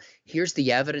how here's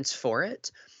the evidence for it.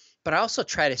 But I also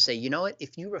try to say, you know what,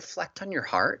 if you reflect on your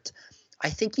heart, I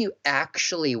think you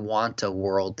actually want a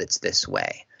world that's this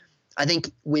way. I think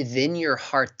within your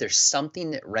heart, there's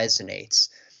something that resonates.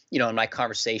 In my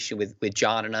conversation with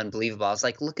John and Unbelievable, I was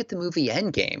like, look at the movie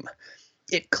Endgame.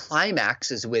 It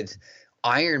climaxes with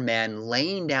Iron Man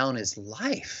laying down his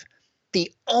life,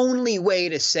 the only way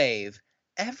to save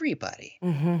everybody.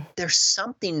 Mm-hmm. There's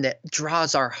something that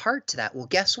draws our heart to that. Well,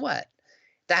 guess what?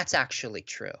 That's actually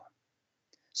true.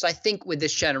 So I think with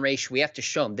this generation, we have to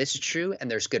show them this is true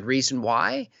and there's good reason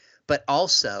why, but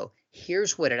also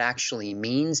here's what it actually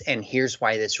means and here's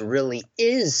why this really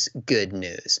is good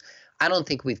news. I don't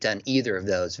think we've done either of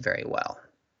those very well.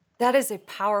 That is a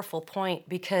powerful point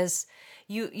because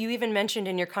you even mentioned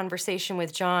in your conversation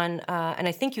with John, and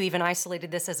I think you even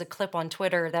isolated this as a clip on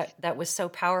Twitter that was so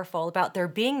powerful about there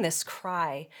being this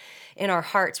cry in our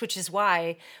hearts, which is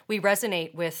why we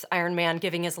resonate with Iron Man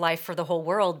giving his life for the whole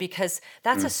world, because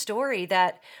that's a story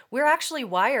that we're actually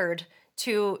wired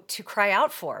to cry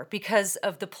out for because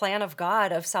of the plan of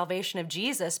God of salvation of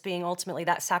Jesus being ultimately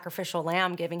that sacrificial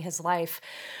lamb giving his life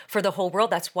for the whole world.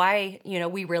 That's why,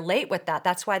 we relate with that.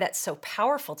 That's why that's so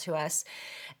powerful to us.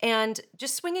 And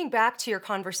just swinging back to your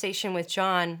conversation with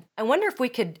John, I wonder if we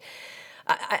could,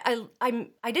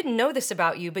 I didn't know this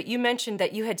about you, but you mentioned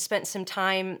that you had spent some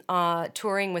time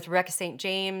touring with Rebecca St.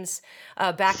 James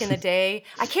back in the day.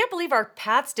 I can't believe our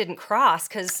paths didn't cross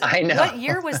because I know. What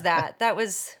year was that?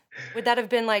 Would that have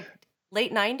been like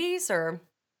late 90s or?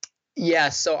 Yeah,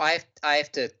 so I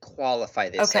have to qualify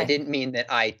this. I Okay. didn't mean that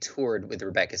I toured with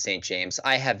Rebecca St. James.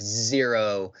 I have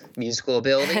zero musical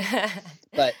ability.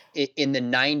 But in the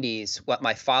 90s, what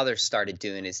my father started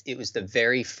doing is it was the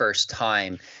very first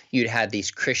time you'd have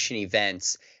these Christian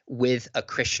events with a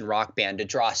Christian rock band to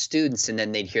draw students and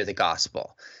then they'd hear the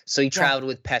gospel. So he Yeah. traveled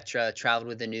with Petra, traveled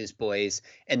with the Newsboys,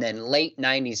 and then late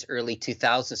 90s, early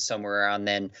 2000s, somewhere around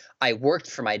then, I worked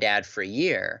for my dad for a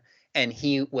year. And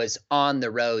he was on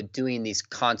the road doing these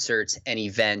concerts and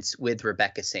events with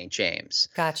Rebecca St. James.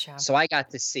 Gotcha. So I got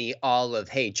to see all of,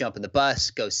 hey, jump in the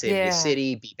bus, go city to Yeah.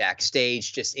 city, be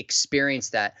backstage, just experience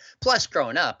that. Plus,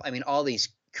 growing up, I mean, all these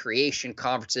creation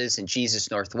conferences in Jesus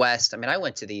Northwest. I mean, I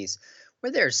went to these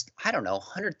where there's, I don't know,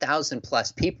 100,000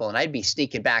 plus people, and I'd be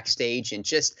sneaking backstage and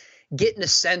just getting a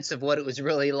sense of what it was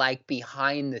really like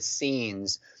behind the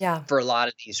scenes Yeah. for a lot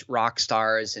of these rock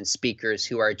stars and speakers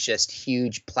who are just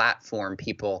huge platform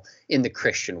people in the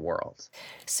Christian world.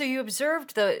 So you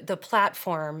observed the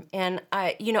platform, and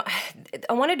I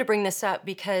wanted to bring this up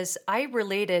because I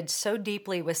related so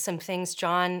deeply with some things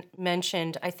John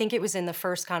mentioned. I think it was in the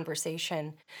first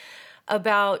conversation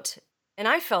about, and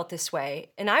I felt this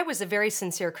way, and I was a very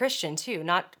sincere Christian too,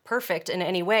 not perfect in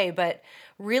any way, but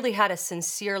really had a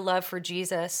sincere love for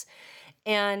Jesus.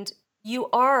 And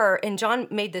and John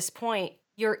made this point,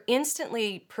 you're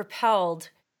instantly propelled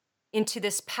into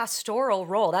this pastoral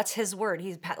role. That's his word.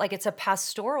 Like it's a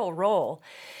pastoral role.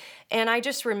 And I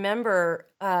just remember,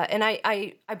 and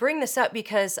I bring this up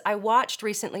because I watched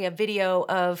recently a video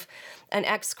of an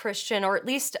ex-Christian, or at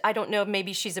least, I don't know,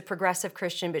 maybe she's a progressive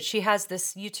Christian, but she has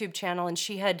this YouTube channel, and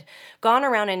she had gone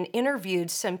around and interviewed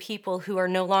some people who are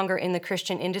no longer in the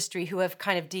Christian industry who have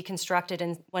kind of deconstructed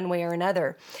in one way or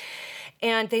another.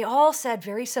 And they all said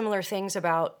very similar things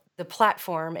about the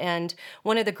platform. And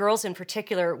one of the girls in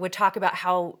particular would talk about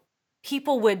how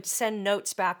people would send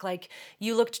notes back like,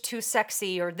 you looked too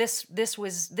sexy, or this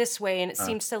was this way, and it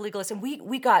seemed so legalist. And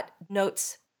we got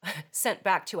notes sent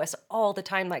back to us all the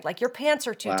time, like your pants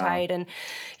are too Wow. tight and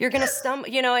you're gonna stumble,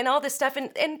 and all this stuff.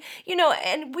 And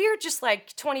we're just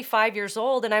like 25 years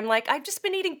old, and I'm like, I've just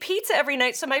been eating pizza every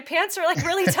night, so my pants are like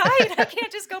really tight. I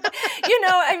can't just go,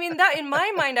 I mean, that in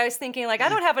my mind, I was thinking like, I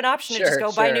don't have an option to just Sure,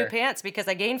 go buy new sure. pants because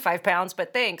I gained 5 pounds,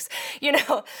 but thanks, you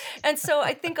know. And so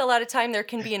I think a lot of time there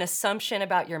can be an assumption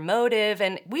about your motive,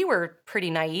 and we were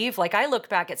pretty naive. Like I look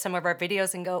back at some of our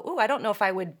videos and go, "Ooh, I don't know if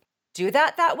I would do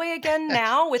that way again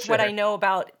now with what I Sure. know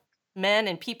about men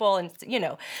and people," and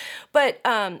but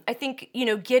I think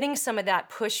getting some of that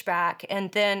pushback,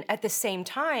 and then at the same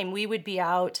time we would be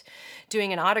out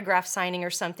doing an autograph signing or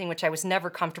something, which I was never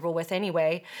comfortable with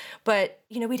anyway. But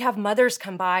we'd have mothers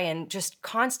come by and just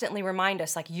constantly remind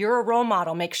us, like, you're a role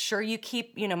model, make sure you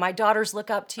keep, my daughters look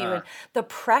up to you. Uh, And the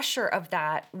pressure of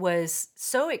that was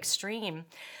so extreme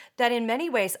that in many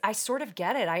ways I sort of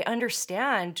get it. I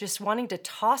understand just wanting to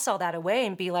toss all that away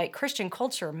and be like, Christian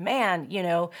culture, man,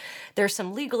 there's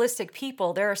some legalistic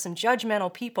people, there are some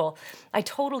judgmental people. I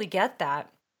totally get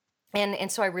that.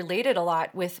 And so I related a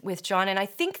lot with John. And I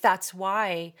think that's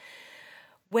why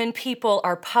when people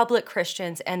are public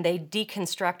Christians and they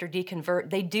deconstruct or deconvert,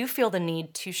 they do feel the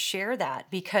need to share that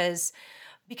because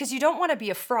you don't want to be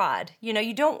a fraud.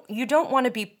 You don't want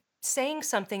to be saying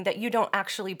something that you don't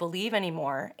actually believe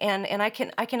anymore. And I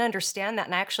can understand that,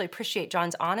 and I actually appreciate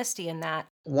John's honesty in that.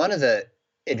 One of the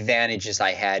advantages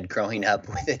I had growing up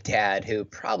with a dad who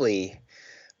probably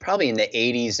in the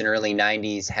 80s and early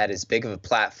 90s had as big of a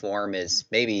platform as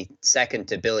maybe second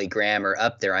to Billy Graham or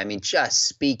up there. I mean, just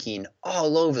speaking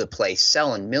all over the place,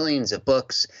 selling millions of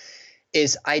books,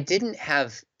 is I didn't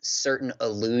have certain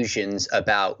illusions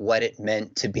about what it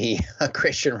meant to be a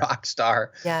Christian rock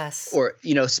star Yes. or,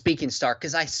 speaking star,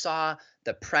 because I saw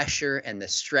the pressure and the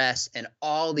stress and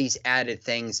all these added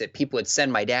things that people would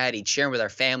send my dad, he'd share with our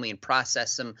family and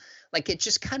process them. Like it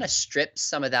just kind of stripped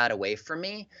some of that away from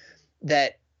me,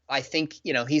 that I think,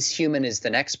 he's human as the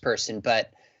next person,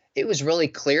 but it was really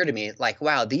clear to me, like,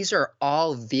 wow, these are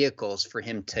all vehicles for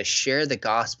him to share the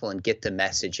gospel and get the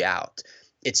message out.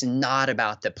 It's not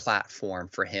about the platform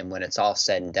for him when it's all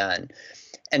said and done.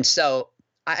 And so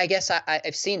I guess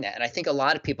I've seen that. And I think a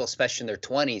lot of people, especially in their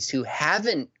 20s, who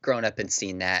haven't grown up and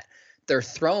seen that, they're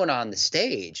thrown on the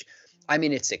stage. I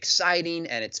mean, it's exciting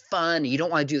and it's fun. You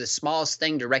don't want to do the smallest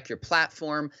thing to wreck your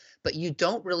platform, but you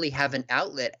don't really have an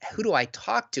outlet. Who do I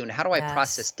talk to and how do I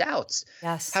process Yes. doubts? How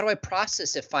Yes. do I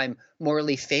process if I'm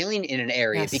morally failing in an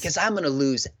area Yes. because I'm going to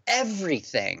lose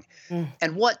everything? Mm.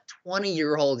 And what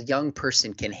 20-year-old young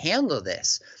person can handle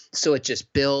this? So it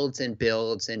just builds and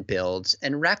builds and builds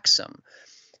and wrecks them.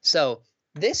 So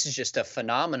this is just a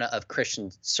phenomena of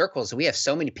Christian circles. We have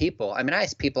so many people. I mean, I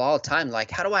ask people all the time, like,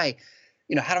 how do I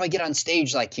get on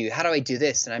stage like you? How do I do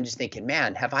this? And I'm just thinking,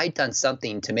 man, have I done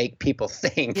something to make people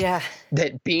think Yeah.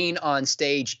 that being on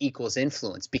stage equals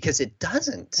influence? Because it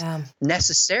doesn't Um,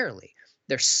 necessarily.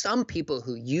 There's some people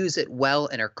who use it well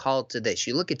and are called to this.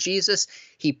 You look at Jesus,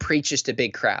 he preaches to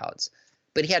big crowds,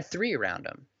 but he had 3 around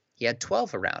him. He had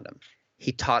 12 around him.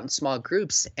 He taught in small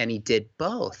groups, and he did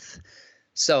both.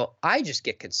 So I just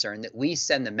get concerned that we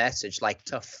send the message like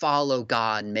to follow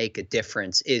God and make a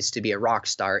difference is to be a rock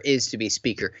star, is to be a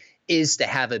speaker, is to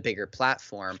have a bigger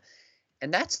platform.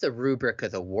 And that's the rubric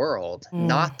of the world, mm.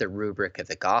 not the rubric of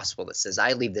the gospel that says,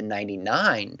 I leave the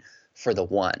 99 for the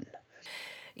one.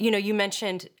 You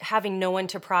mentioned having no one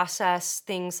to process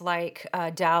things like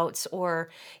doubts or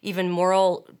even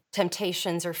moral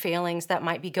temptations or failings that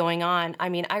might be going on. I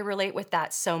mean, I relate with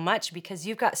that so much because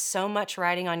you've got so much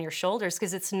riding on your shoulders,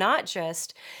 because it's not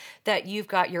just that you've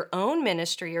got your own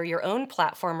ministry or your own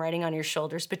platform riding on your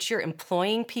shoulders, but you're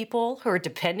employing people who are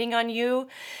depending on you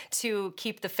to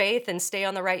keep the faith and stay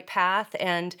on the right path.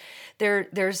 And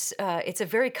there's it's a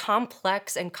very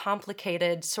complex and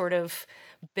complicated sort of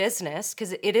business,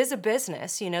 because it is a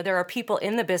business. There are people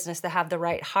in the business that have the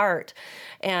right heart,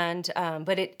 and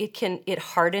but it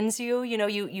hardens you.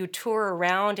 You tour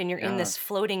around and you're in Yeah. this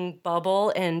floating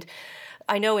bubble. And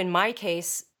I know in my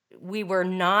case, we were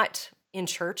not in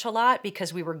church a lot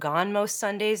because we were gone most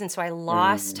Sundays, and so I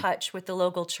lost Mm. touch with the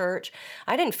local church.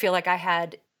 I didn't feel like I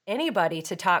had anybody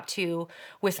to talk to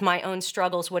with my own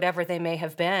struggles, whatever they may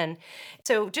have been.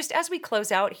 So just as we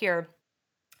close out here,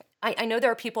 I know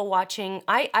there are people watching.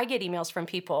 I get emails from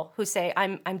people who say,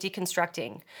 I'm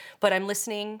deconstructing, but I'm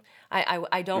listening.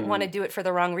 I don't want to Mm. do it for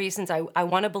the wrong reasons. I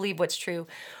want to believe what's true.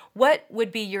 What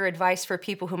would be your advice for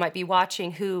people who might be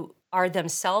watching who are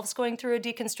themselves going through a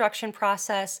deconstruction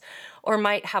process, or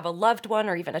might have a loved one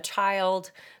or even a child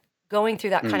going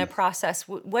through that kind Mm. of process?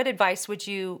 What advice would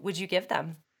you give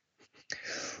them?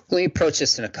 Let me approach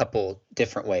this in a couple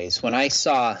different ways. I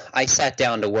sat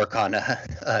down to work on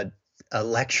a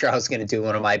lecture I was going to do in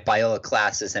one of my Biola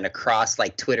classes, and across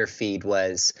like Twitter feed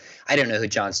was, I don't know who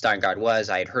John Steingard was.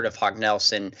 I had heard of Hog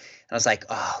Nelson, and I was like,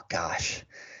 oh gosh,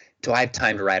 do I have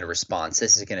time to write a response?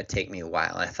 This is going to take me a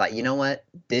while. And I thought, you know what,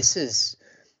 this is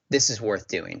worth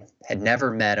doing. Had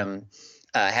never met him.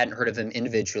 Hadn't heard of him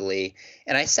individually.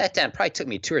 And I sat down, probably took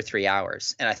me 2 or 3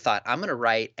 hours. And I thought, I'm going to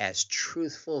write as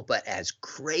truthful, but as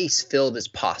grace filled as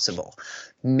possible.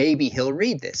 Maybe he'll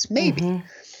read this. Maybe. Mm-hmm.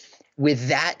 With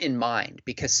that in mind,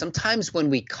 because sometimes when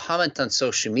we comment on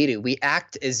social media, we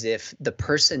act as if the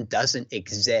person doesn't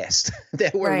exist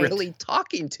that we're Right. really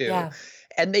talking to. Yeah.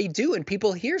 And they do. And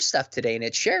people hear stuff today and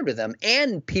it's shared with them.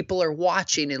 And people are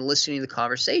watching and listening to the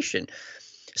conversation.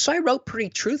 So I wrote pretty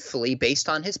truthfully based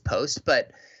on his post,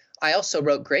 but I also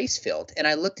wrote grace-filled. And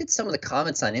I looked at some of the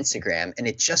comments on Instagram and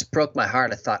it just broke my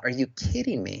heart. I thought, are you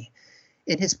kidding me?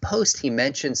 In his post, he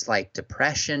mentions like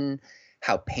depression,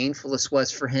 how painful this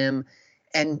was for him.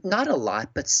 And not a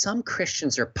lot, but some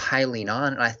Christians are piling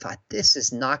on. And I thought, this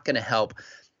is not going to help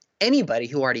anybody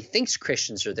who already thinks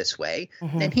Christians are this way.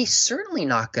 Mm-hmm. And he's certainly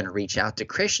not going to reach out to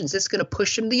Christians. It's going to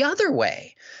push him the other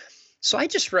way. So I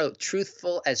just wrote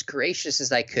truthful, as gracious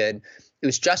as I could. It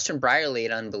was Justin Brierly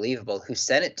at Unbelievable who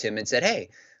sent it to him and said, hey,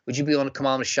 would you be willing to come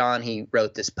on with Sean? He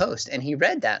wrote this post. And he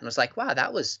read that and was like, wow,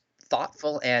 that was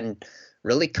thoughtful and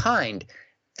really kind.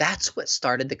 That's what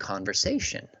started the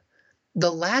conversation.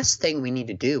 The last thing we need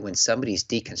to do when somebody's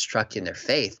deconstructing their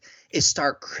faith is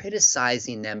start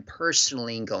criticizing them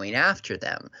personally and going after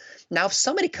them. Now, if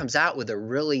somebody comes out with a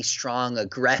really strong,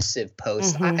 aggressive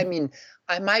post, Mm-hmm. I mean,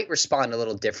 I might respond a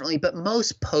little differently, but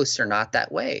most posts are not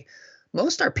that way.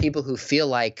 Most are people who feel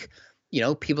like,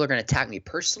 people are going to attack me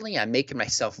personally. I'm making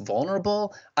myself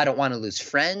vulnerable. I don't want to lose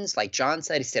friends. Like John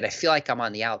said, he said, I feel like I'm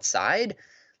on the outside.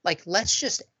 Like, let's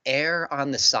just err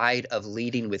on the side of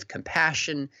leading with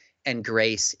compassion and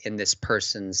grace in this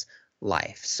person's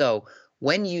life. So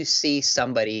when you see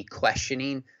somebody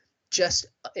questioning, just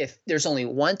if there's only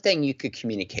one thing you could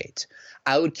communicate,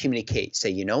 I would communicate, say,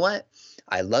 you know what?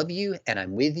 I love you and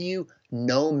I'm with you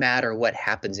no matter what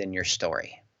happens in your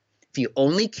story. If you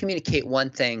only communicate one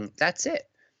thing, that's it.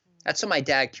 That's what my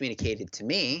dad communicated to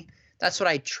me. That's what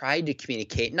I tried to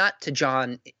communicate, not to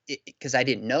John because I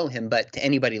didn't know him, but to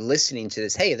anybody listening to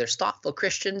this. Hey, there's thoughtful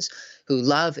Christians who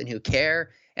love and who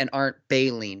care and aren't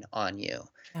bailing on you.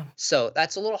 Yeah. So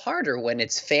that's a little harder when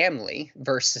it's family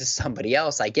versus somebody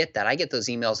else. I get that. I get those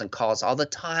emails and calls all the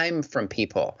time from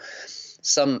people.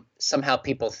 Somehow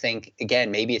people think, again,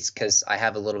 maybe it's because I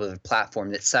have a little bit of a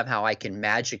platform that somehow I can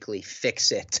magically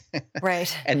fix it.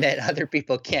 Right. And that other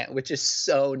people can't, which is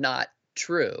so not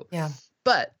true. Yeah.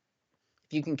 But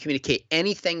if you can communicate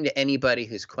anything to anybody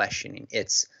who's questioning,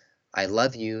 it's I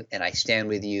love you and I stand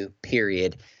with you,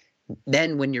 period.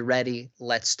 Then when you're ready,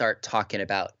 let's start talking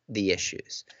about the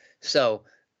issues. So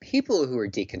people who are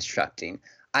deconstructing,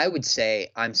 I would say,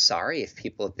 I'm sorry if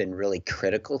people have been really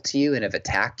critical to you and have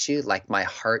attacked you. Like my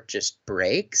heart just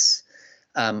breaks.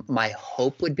 My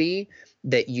hope would be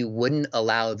that you wouldn't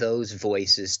allow those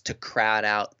voices to crowd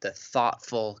out the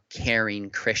thoughtful, caring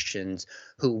Christians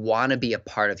who want to be a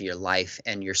part of your life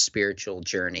and your spiritual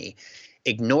journey.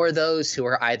 Ignore those who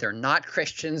are either not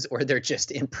Christians or they're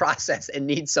just in process and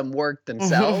need some work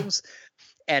themselves.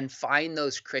 And find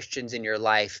those Christians in your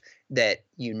life that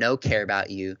care about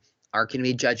you, aren't going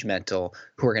to be judgmental,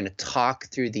 who are going to talk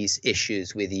through these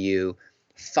issues with you.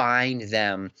 Find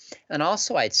them. And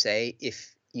also, I'd say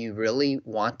if you really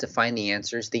want to find the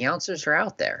answers are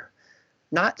out there.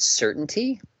 Not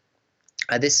certainty.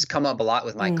 This has come up a lot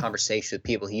with my conversation with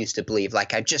people who used to believe,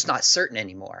 like, I'm just not certain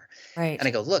anymore. Right. And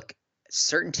I go, look,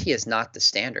 certainty is not the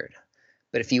standard.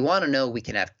 But if you want to know we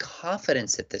can have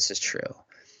confidence that this is true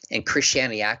and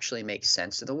Christianity actually makes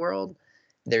sense to the world,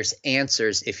 there's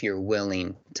answers if you're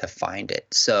willing to find it.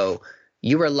 So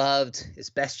you are loved as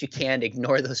best you can.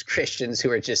 Ignore those Christians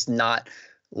who are just not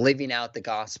living out the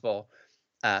gospel.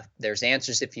 There's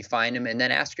answers if you find them. And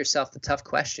then ask yourself the tough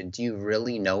question. Do you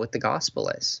really know what the gospel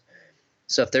is?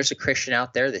 So if there's a Christian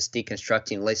out there that's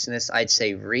deconstructing, listen to this, I'd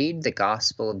say read the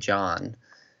Gospel of John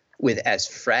with as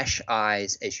fresh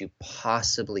eyes as you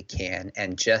possibly can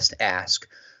and just ask,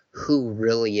 who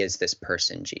really is this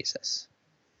person, Jesus?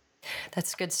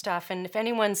 That's good stuff. And if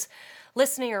anyone's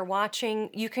listening or watching,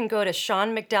 you can go to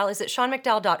Sean McDowell. Is it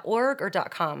seanmcdowell.org or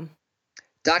 .com?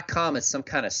 .com is some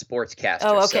kind of sportscaster,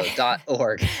 Oh, okay. so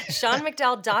 .org.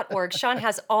 SeanMcDowell.org. Sean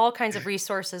has all kinds of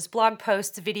resources, blog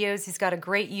posts, videos. He's got a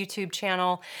great YouTube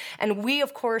channel. And we,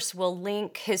 of course, will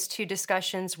link his 2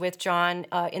 discussions with John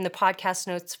in the podcast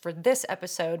notes for this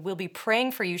episode. We'll be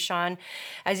praying for you, Sean,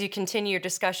 as you continue your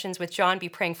discussions with John. Be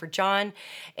praying for John.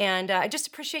 And I just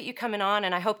appreciate you coming on,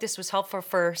 and I hope this was helpful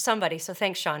for somebody. So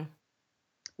thanks, Sean.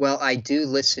 Well, I do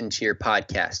listen to your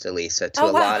podcast, Elisa, to Oh,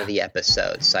 a wow. lot of the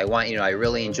episodes. I want you to know I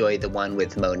really enjoyed the one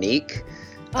with Monique.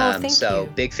 Oh, thank so you.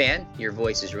 big fan. Your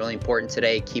voice is really important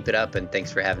today. Keep it up, and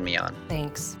thanks for having me on.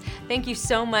 Thanks. Thank you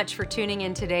so much for tuning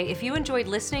in today. If you enjoyed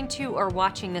listening to or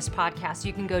watching this podcast,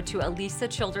 you can go to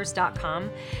elisachilders.com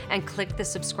and click the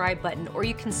subscribe button, or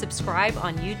you can subscribe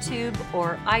on YouTube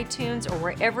or iTunes or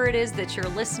wherever it is that you're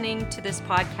listening to this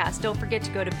podcast. Don't forget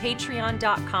to go to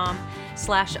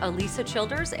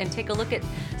patreon.com/elisachilders and take a look at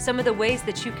some of the ways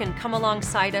that you can come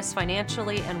alongside us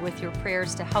financially and with your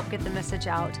prayers to help get the message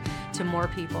out to more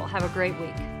people. Have a great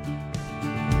week.